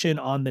reflection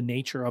on the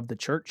nature of the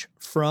church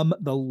from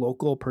the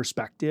local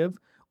perspective,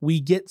 we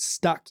get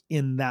stuck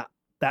in that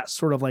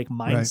sort of like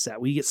mindset.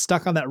 Right. We get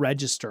stuck on that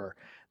register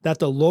that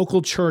the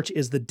local church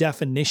is the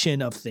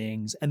definition of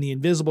things and the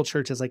invisible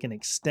church is like an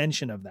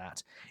extension of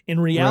that. In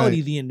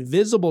reality, the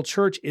invisible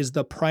church is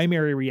the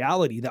primary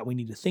reality that we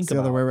need to think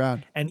about. The other way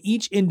around. And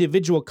each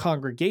individual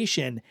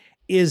congregation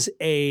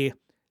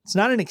it's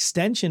not an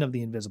extension of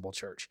the invisible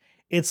church.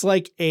 It's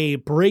like a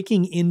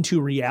breaking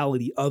into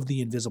reality of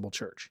the invisible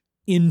church,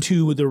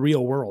 into the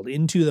real world,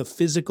 into the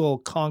physical,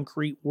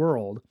 concrete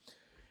world.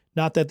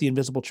 Not that the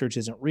invisible church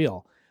isn't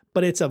real,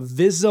 but it's a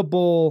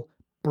visible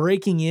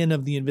breaking in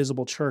of the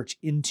invisible church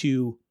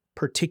into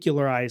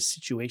particularized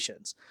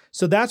situations.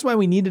 So that's why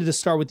we needed to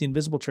start with the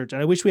invisible church.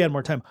 And I wish we had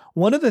more time.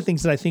 One of the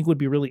things that I think would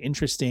be really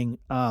interesting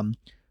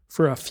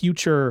for a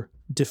future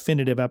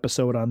definitive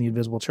episode on the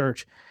invisible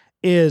church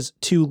is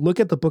to look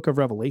at the book of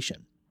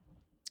Revelation.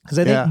 Because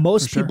I think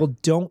most people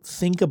don't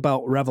think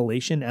about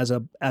Revelation as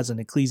an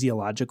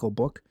ecclesiological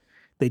book.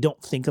 They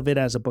don't think of it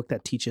as a book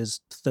that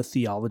teaches the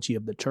theology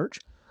of the church.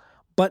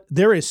 But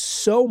there is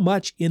so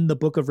much in the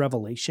book of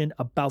Revelation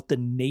about the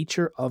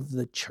nature of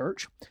the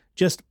church.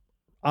 Just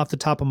off the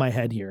top of my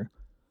head here,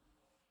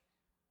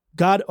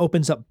 God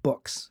opens up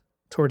books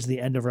towards the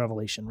end of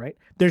Revelation, right?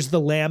 There's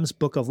the Lamb's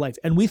book of life.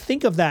 And we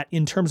think of that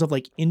in terms of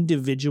like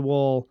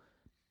individual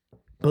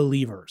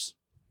believers.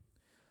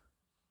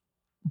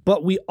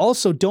 But we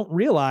also don't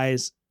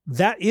realize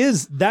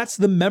that's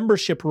the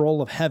membership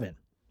roll of heaven,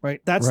 right?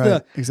 That's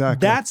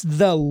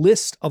the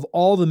list of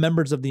all the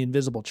members of the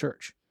invisible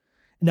church.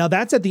 Now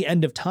that's at the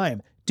end of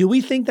time. Do we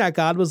think that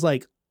God was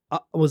like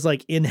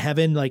in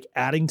heaven, like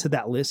adding to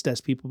that list as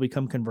people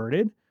become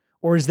converted?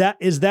 Or is that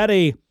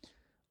a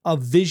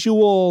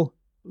visual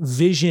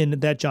vision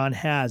that John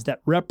has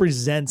that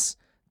represents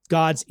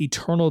God's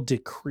eternal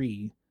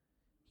decree?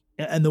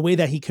 And the way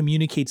that he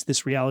communicates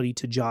this reality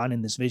to John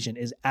in this vision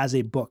is as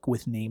a book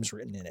with names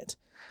written in it.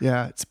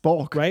 Yeah, it's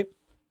bulk. Right?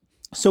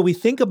 So we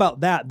think about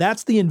that.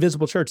 That's the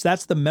invisible church.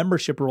 That's the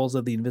membership roles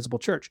of the invisible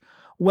church.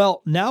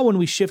 Well, now when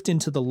we shift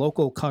into the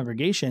local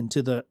congregation,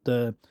 to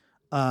the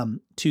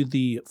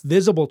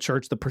visible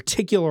church, the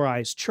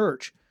particularized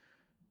church,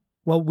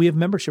 well, we have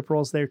membership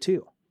roles there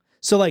too.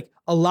 So like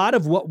a lot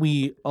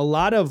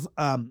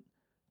of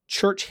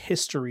church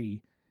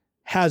history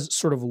has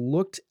sort of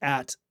looked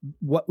at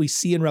what we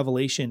see in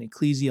Revelation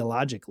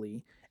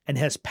ecclesiologically and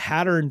has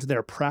patterned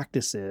their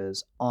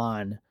practices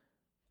on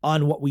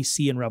what we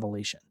see in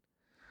Revelation.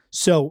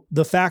 So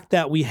the fact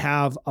that we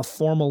have a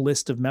formal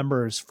list of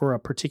members for a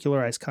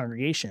particularized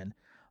congregation,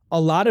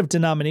 a lot of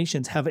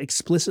denominations have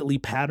explicitly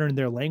patterned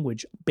their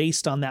language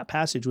based on that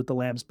passage with the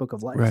Lamb's Book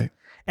of Life. Right.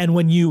 And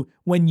when you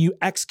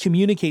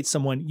excommunicate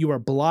someone, you are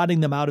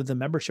blotting them out of the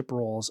membership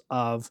rolls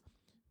of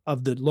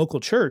the local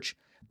church.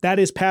 That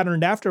is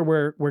patterned after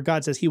where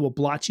God says he will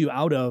blot you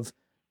out of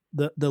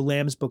the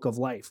Lamb's Book of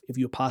Life if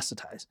you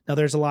apostatize. Now,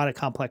 there's a lot of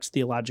complex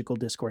theological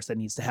discourse that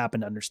needs to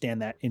happen to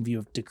understand that in view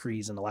of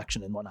decrees and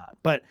election and whatnot.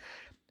 But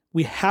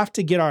we have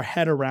to get our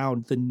head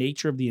around the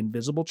nature of the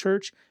invisible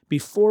church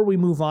before we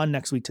move on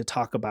next week to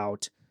talk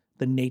about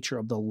the nature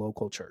of the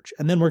local church.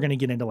 And then we're going to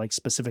get into like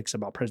specifics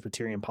about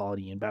Presbyterian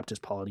polity and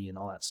Baptist polity and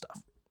all that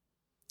stuff.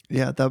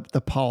 Yeah,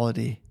 the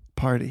polity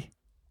party.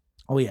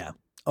 Oh yeah.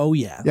 Oh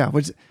yeah. Yeah,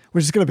 which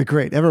is going to be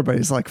great.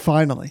 Everybody's like,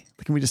 finally,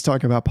 can we just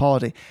talk about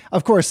polity?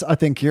 Of course, I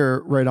think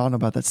you're right on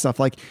about that stuff.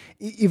 Like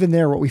even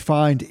there, what we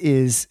find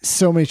is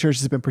so many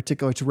churches have been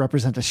particular to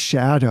represent a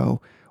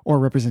shadow or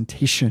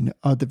representation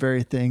of the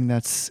very thing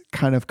that's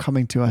kind of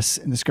coming to us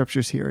in the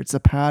scriptures here. It's a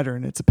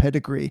pattern, it's a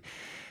pedigree.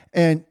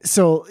 And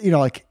so,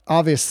 like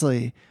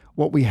obviously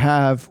what we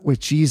have with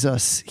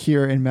Jesus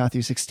here in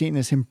Matthew 16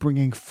 is him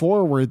bringing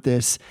forward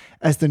this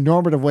as the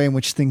normative way in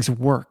which things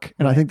work.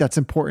 And I think that's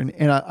important.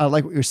 And I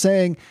like what you're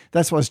saying.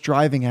 That's what I was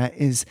driving at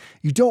is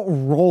you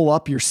don't roll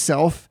up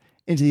yourself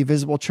into the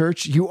invisible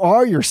church. You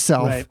are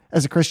yourself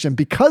as a Christian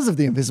because of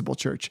the invisible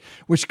church,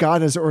 which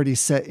God has already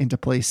set into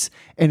place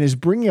and is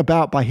bringing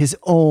about by his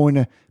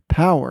own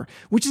power,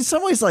 which in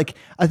some ways, like,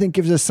 I think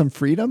gives us some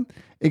freedom.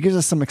 It gives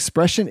us some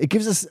expression. It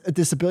gives us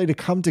this ability to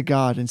come to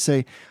God and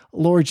say,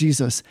 Lord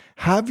Jesus,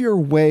 have your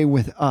way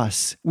with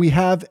us. We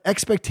have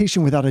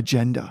expectation without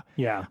agenda.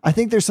 Yeah. I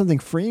think there's something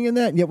freeing in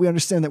that. And yet we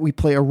understand that we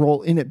play a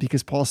role in it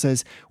because Paul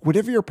says,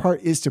 whatever your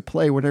part is to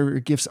play, whatever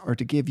your gifts are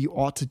to give, you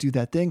ought to do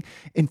that thing.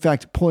 In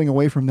fact, pulling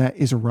away from that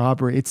is a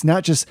robbery. It's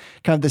not just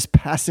kind of this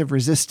passive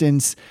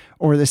resistance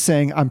or this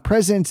saying, I'm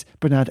present,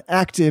 but not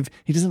active.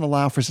 He doesn't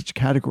allow for such a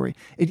category.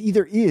 It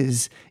either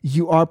is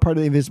you are part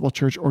of the invisible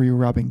church or you're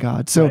robbing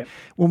God. So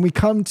when we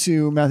come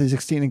to Matthew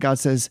 16 and God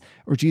says,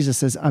 or Jesus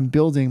says, I'm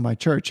building my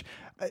church,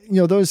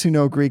 those who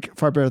know Greek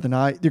far better than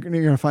I, you're going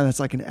to find that's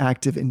like an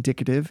active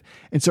indicative.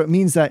 And so it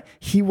means that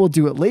he will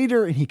do it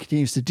later and he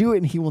continues to do it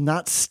and he will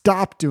not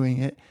stop doing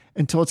it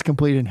until it's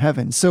completed in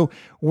heaven. So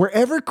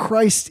wherever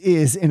Christ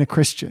is in a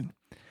Christian,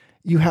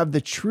 you have the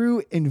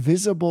true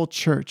invisible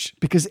church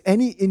because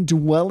any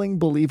indwelling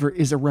believer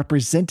is a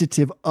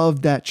representative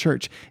of that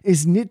church,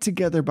 is knit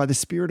together by the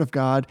Spirit of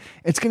God.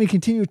 It's going to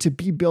continue to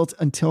be built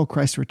until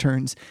Christ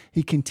returns.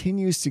 He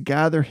continues to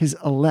gather his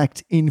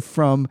elect in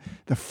from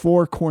the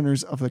four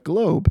corners of the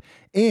globe.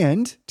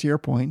 And to your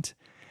point,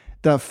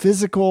 the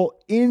physical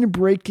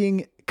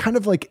inbreaking kind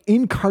of like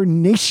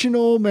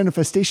incarnational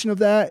manifestation of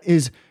that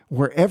is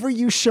wherever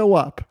you show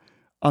up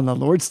on the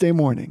Lord's Day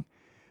morning,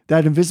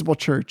 that invisible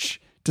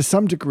church to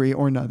some degree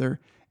or another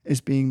is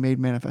being made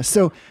manifest.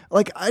 So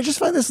like, I just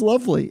find this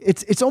lovely.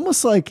 It's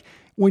almost like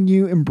when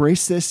you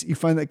embrace this, you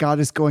find that God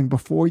is going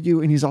before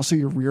you and he's also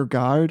your rear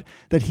guard,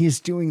 that he is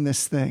doing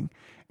this thing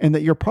and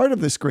that you're part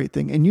of this great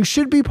thing and you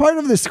should be part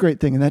of this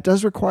great thing. And that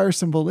does require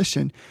some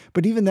volition,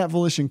 but even that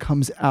volition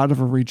comes out of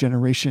a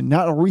regeneration,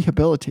 not a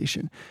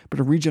rehabilitation, but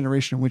a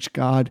regeneration in which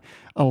God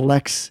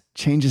elects,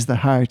 changes the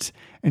heart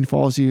and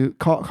causes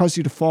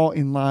you to fall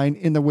in line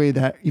in the way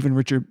that even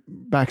Richard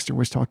Baxter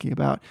was talking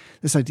about.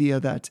 This idea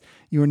that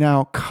you are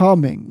now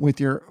coming with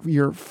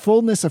your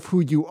fullness of who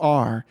you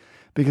are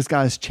because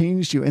God has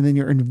changed you. And then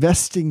you're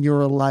investing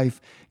your life,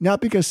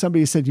 not because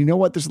somebody said, you know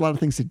what, there's a lot of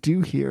things to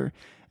do here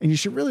and you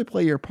should really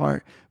play your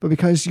part, but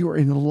because you are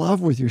in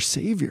love with your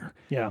Savior.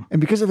 Yeah. And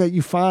because of that,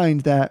 you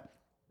find that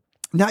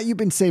not you've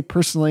been saved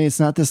personally. It's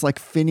not this like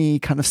Finney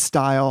kind of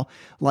style,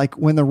 like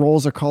when the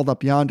rolls are called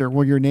up yonder,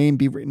 will your name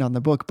be written on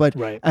the book? But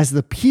as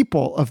the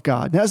people of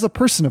God, not as the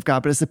person of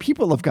God, but as the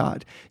people of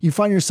God, you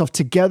find yourself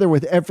together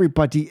with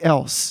everybody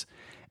else.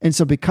 And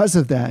so because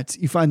of that,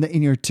 you find that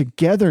in your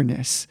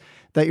togetherness,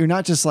 that you're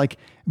not just like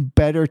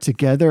better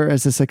together,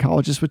 as a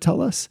psychologist would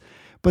tell us,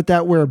 but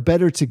that we're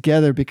better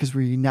together because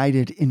we're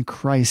united in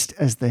Christ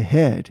as the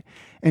head.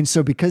 And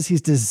so because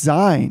he's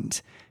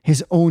designed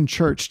his own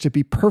church to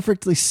be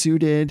perfectly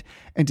suited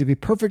and to be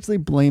perfectly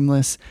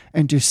blameless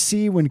and to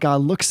see when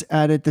God looks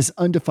at it, this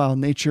undefiled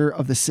nature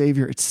of the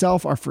Savior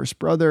itself, our first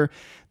brother,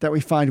 that we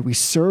find we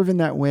serve in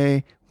that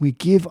way. We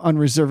give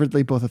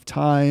unreservedly both of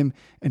time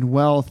and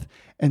wealth.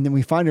 And then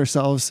we find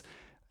ourselves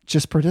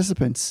just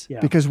participants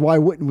because why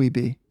wouldn't we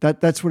be?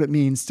 That's what it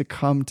means to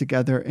come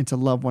together and to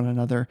love one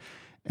another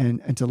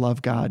and to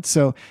love God.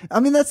 So, I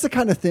mean, that's the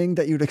kind of thing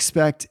that you'd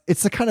expect.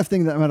 It's the kind of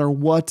thing that no matter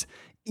what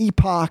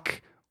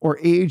epoch or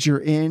age you're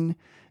in,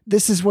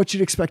 this is what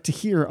you'd expect to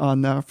hear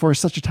on the For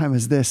Such a Time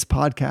as This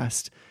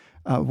podcast,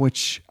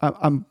 which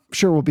I'm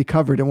sure will be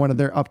covered in one of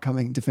their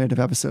upcoming definitive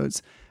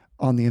episodes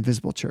on the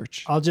invisible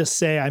church. I'll just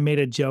say I made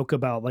a joke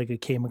about like a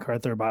K.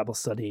 MacArthur Bible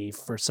study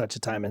for such a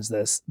time as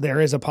this.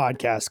 There is a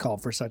podcast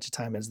called For Such a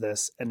Time as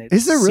This, and it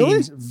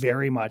seems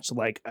very much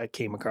like a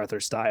K. MacArthur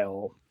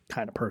style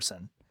kind of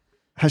person.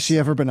 Has she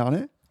ever been on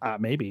it?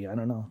 Maybe. I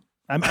don't know.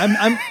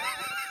 I'm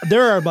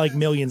there are like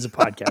millions of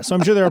podcasts, so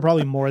I'm sure there are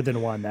probably more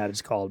than one that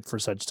is called For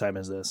Such a Time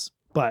as This,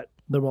 but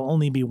there will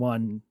only be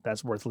one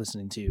that's worth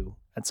listening to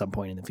at some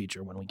point in the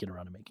future when we get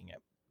around to making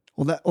it.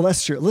 Well,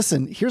 that's true.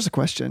 Listen, here's a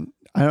question.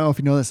 I don't know if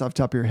you know this off the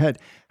top of your head.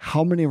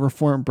 How many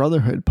Reformed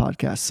Brotherhood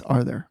podcasts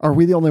are there? Are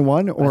we the only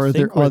one, or are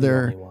there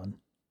other? The only one.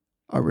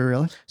 Are we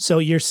really? So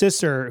your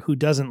sister, who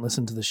doesn't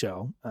listen to the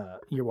show,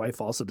 your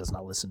wife also does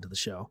not listen to the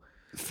show.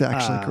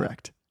 Factually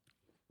correct.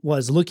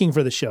 was looking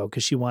for the show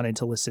because she wanted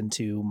to listen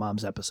to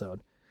Mom's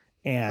episode.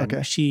 And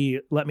Okay. she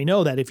let me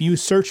know that if you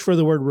search for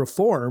the word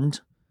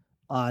Reformed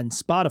on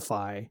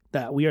Spotify,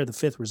 that we are the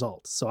 5th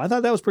result. So I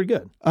thought that was pretty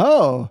good.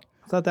 Oh,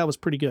 I thought that was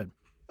pretty good.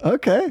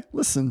 okay.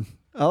 Listen,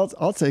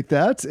 I'll take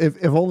that.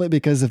 If only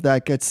because if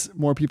that gets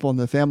more people in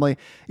the family,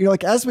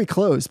 like as we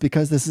close,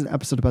 because this is an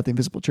episode about the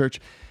invisible church,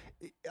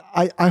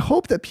 I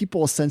hope that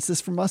people sense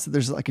this from us, that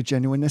there's like a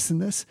genuineness in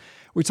this.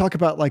 We talk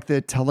about like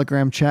the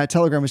Telegram chat.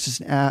 Telegram is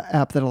just an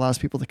app that allows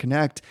people to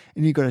connect,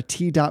 and you go to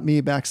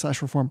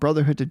t.me/Reformed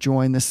Brotherhood to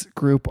join this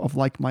group of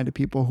like-minded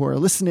people who are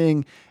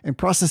listening and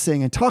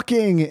processing and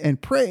talking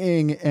and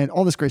praying and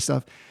all this great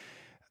stuff.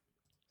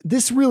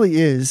 This really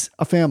is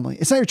a family.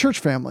 It's not your church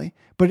family,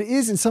 but it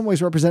is in some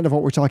ways representative of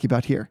what we're talking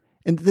about here.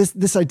 And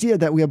this idea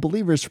that we have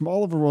believers from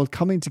all over the world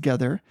coming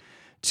together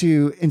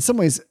to, in some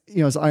ways,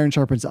 as iron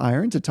sharpens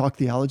iron, to talk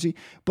theology,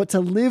 but to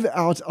live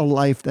out a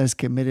life that is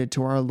committed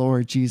to our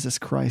Lord Jesus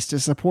Christ, to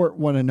support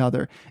one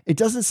another. It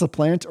doesn't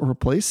supplant or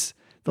replace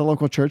the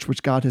local church,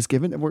 which God has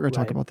given. And we're going to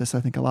talk about this, I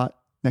think, a lot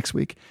next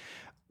week.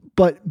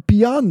 But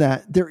beyond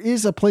that, there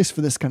is a place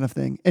for this kind of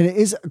thing. And it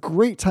is a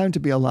great time to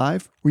be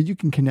alive where you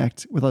can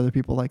connect with other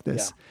people like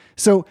this. Yeah.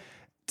 So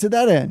to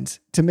that end,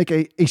 to make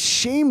a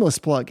shameless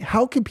plug,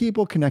 how can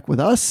people connect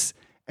with us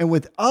and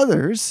with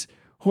others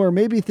who are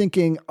maybe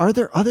thinking, are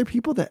there other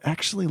people that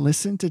actually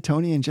listen to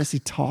Tony and Jesse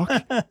talk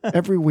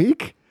every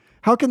week?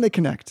 How can they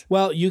connect?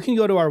 Well, you can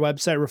go to our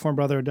website,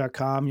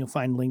 reformbrotherhood.com. You'll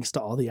find links to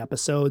all the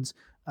episodes.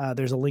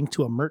 There's a link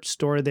to a merch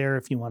store there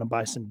if you want to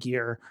buy some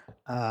gear.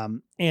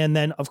 And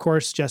then, of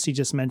course, Jesse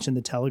just mentioned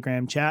the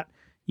Telegram chat.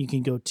 You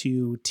can go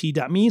to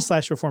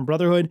t.me/Reformed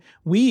Brotherhood.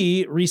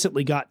 We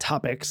recently got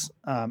topics.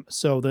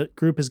 So the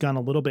group has gone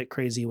a little bit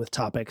crazy with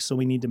topics. So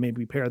we need to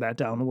maybe pare that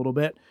down a little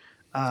bit.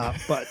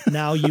 But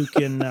now you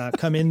can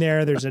come in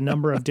there. There's a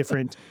number of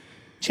different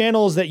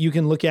channels that you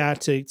can look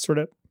at to sort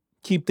of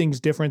keep things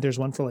different. There's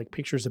one for like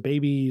pictures of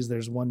babies.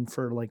 There's one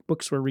for like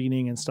books we're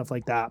reading and stuff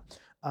like that.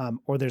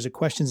 Or there's a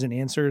questions and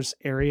answers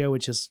area,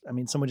 which is,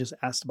 someone just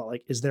asked about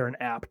like, is there an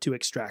app to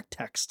extract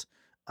text?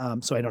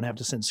 So I don't have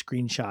to send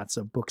screenshots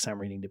of books I'm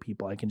reading to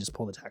people. I can just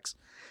pull the text.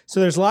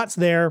 So there's lots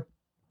there.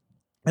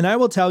 And I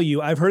will tell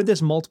you, I've heard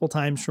this multiple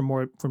times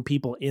from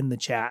people in the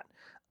chat.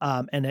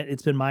 And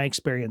it's been my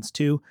experience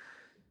too.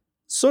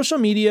 Social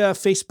media,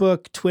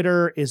 Facebook,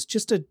 Twitter is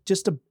just a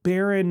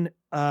barren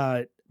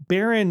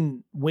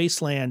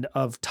wasteland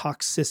of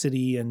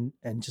toxicity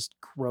and just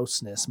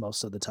grossness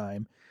most of the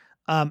time.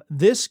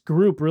 This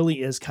group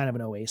really is kind of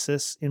an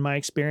oasis in my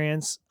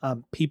experience.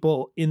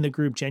 People in the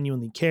group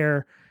genuinely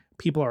care.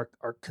 People are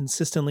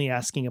consistently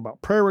asking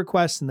about prayer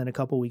requests. And then a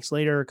couple days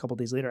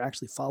later,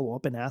 actually follow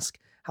up and ask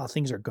how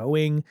things are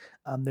going.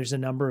 There's a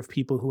number of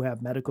people who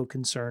have medical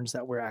concerns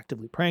that we're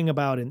actively praying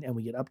about and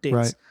we get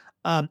updates.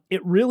 Right.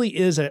 It really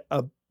is a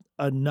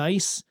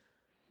nice,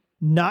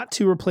 not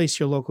to replace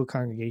your local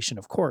congregation,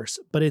 of course,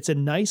 but it's a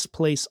nice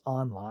place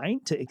online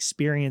to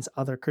experience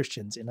other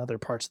Christians in other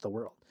parts of the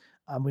world.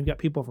 We've got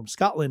people from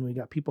Scotland. We've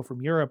got people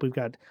from Europe. We've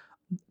got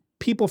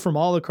people from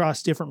all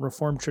across different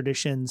Reformed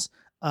traditions.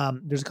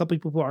 There's a couple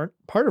of people who aren't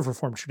part of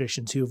Reformed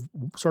traditions who've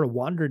sort of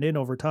wandered in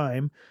over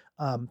time.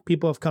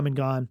 People have come and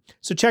gone.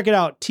 So check it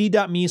out,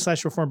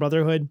 t.me/Reformed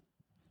Brotherhood.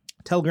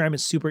 Telegram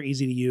is super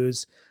easy to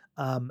use.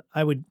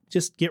 I would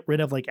just get rid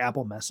of like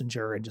Apple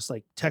Messenger and just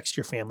like text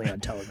your family on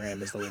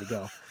Telegram is the way to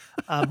go.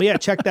 But yeah,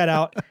 check that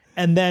out.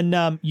 And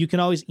then you can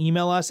always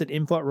email us at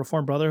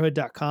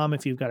info@reformedbrotherhood.com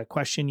if you've got a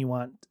question you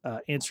want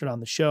answered on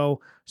the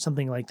show,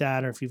 something like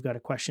that. Or if you've got a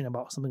question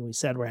about something we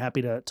said, we're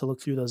happy to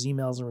look through those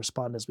emails and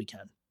respond as we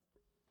can.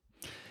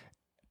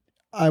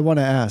 I want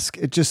to ask,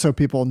 just so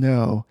people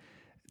know,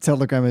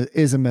 Telegram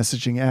is a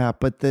messaging app,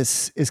 but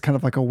this is kind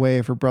of like a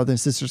way for brothers and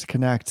sisters to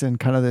connect and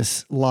kind of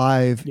this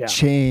live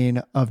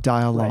chain of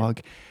dialogue.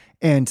 Right.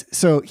 And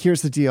so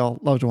here's the deal,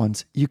 loved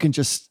ones. You can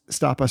just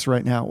stop us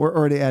right now. We're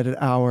already at an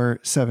hour,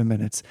 7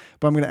 minutes,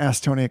 but I'm going to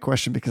ask Tony a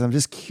question because I'm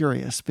just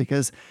curious,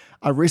 because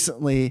I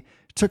recently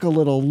took a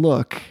little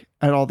look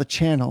at all the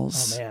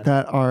channels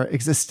that are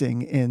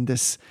existing in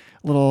this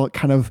little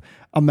kind of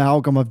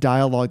amalgam of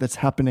dialogue that's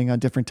happening on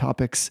different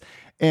topics.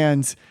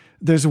 And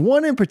there's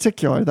one in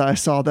particular that I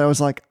saw that I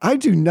was like, I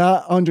do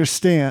not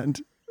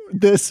understand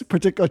this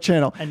particular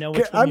channel. I know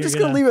which one I'm just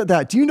going to leave it at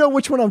that. Do you know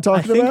which one I'm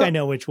talking about? I think I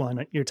know which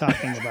one you're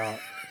talking about.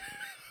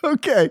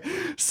 Okay.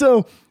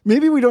 So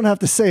maybe we don't have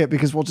to say it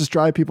because we'll just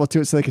drive people to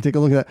it so they can take a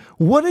look at that.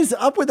 What is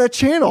up with that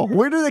channel?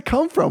 Where did it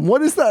come from?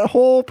 What is that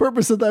whole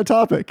purpose of that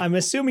topic? I'm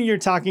assuming you're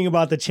talking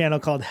about the channel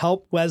called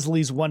Help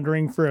Wesley's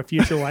Wondering for a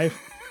Future Wife.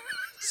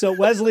 So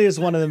Wesley is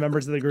one of the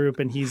members of the group,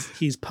 and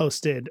he's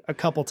posted a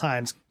couple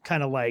times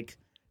kind of like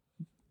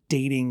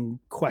dating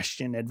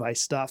question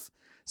advice stuff.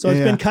 So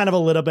it's been kind of a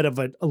little bit of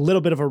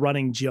a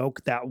running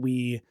joke that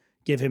we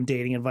give him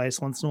dating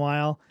advice once in a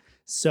while.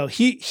 So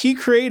he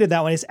created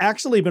that one. It's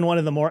actually been one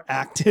of the more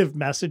active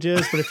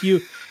messages, but if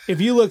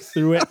you look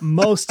through it,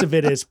 most of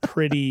it is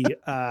pretty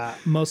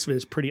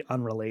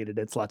unrelated.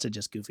 It's lots of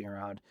just goofing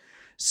around.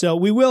 So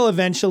we will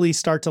eventually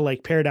start to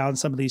like pare down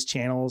some of these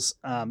channels.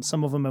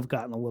 Some of them have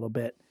gotten a little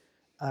bit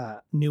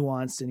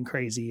nuanced and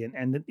crazy,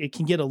 and it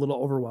can get a little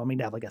overwhelming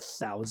to have like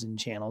 1,000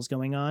 channels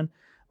going on.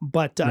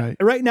 But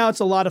right now it's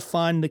a lot of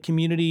fun. The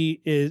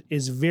community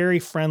is very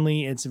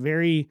friendly. It's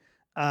very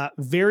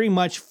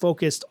much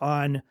focused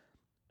on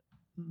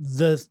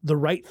the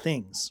right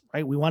things,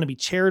 right? We want to be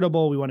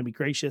charitable. We want to be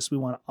gracious. We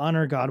want to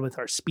honor God with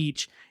our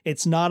speech.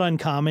 It's not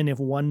uncommon if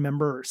one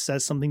member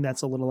says something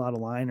that's a little out of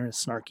line or is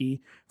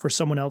snarky for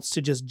someone else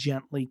to just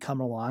gently come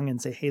along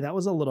and say, hey, that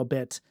was a little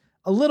bit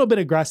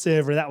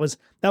aggressive, or that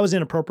was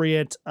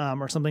inappropriate,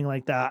 or something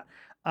like that.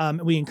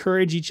 We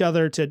encourage each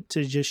other to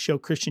just show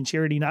Christian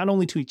charity, not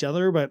only to each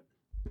other, but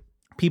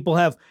people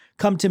have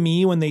come to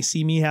me when they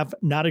see me have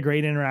not a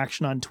great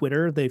interaction on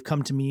Twitter. They've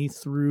come to me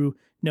through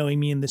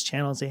knowing me in this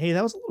channel and say, hey,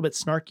 that was a little bit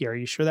snarky. Are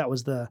you sure that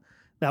was the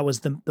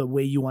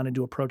way you wanted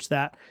to approach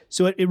that?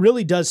 So it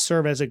really does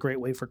serve as a great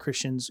way for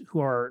Christians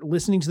who are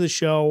listening to the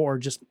show, or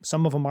just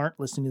some of them aren't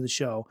listening to the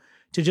show,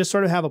 to just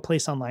sort of have a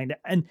place online.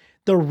 And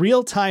the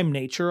real-time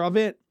nature of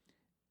it,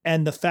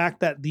 and the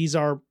fact that these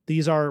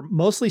are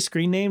mostly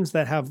screen names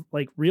that have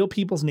like real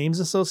people's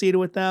names associated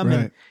with them. Right.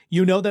 And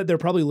you know that they're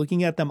probably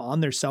looking at them on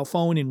their cell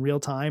phone in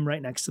real time,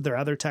 right next to their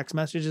other text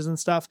messages and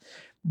stuff.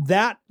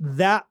 That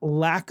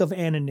lack of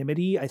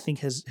anonymity, I think,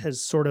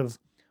 has sort of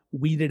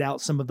weeded out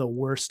some of the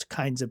worst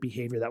kinds of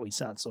behavior that we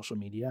see on social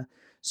media.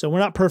 So we're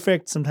not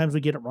perfect. Sometimes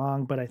we get it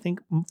wrong, but I think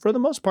for the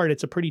most part,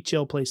 it's a pretty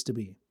chill place to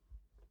be.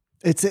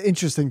 It's an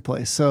interesting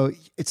place. So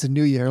it's a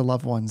new year,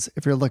 loved ones.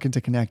 If you're looking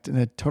to connect in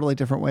a totally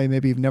different way,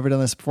 maybe you've never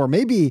done this before.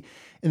 Maybe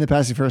in the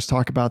past you first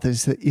talked about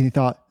this and you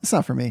thought, it's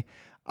not for me.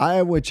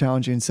 I would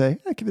challenge you and say,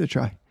 give it a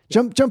try.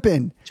 Jump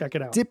in. Check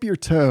it out. Dip your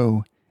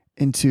toe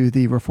into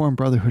the Reformed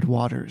Brotherhood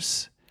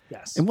waters.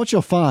 Yes. And what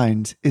you'll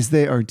find is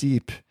they are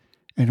deep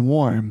and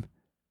warm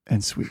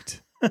and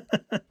sweet.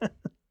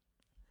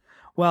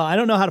 Well, I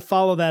don't know how to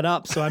follow that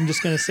up, so I'm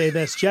just going to say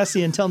this.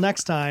 Jesse, until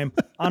next time,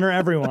 honor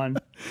everyone.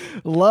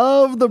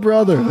 Love the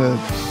brotherhood.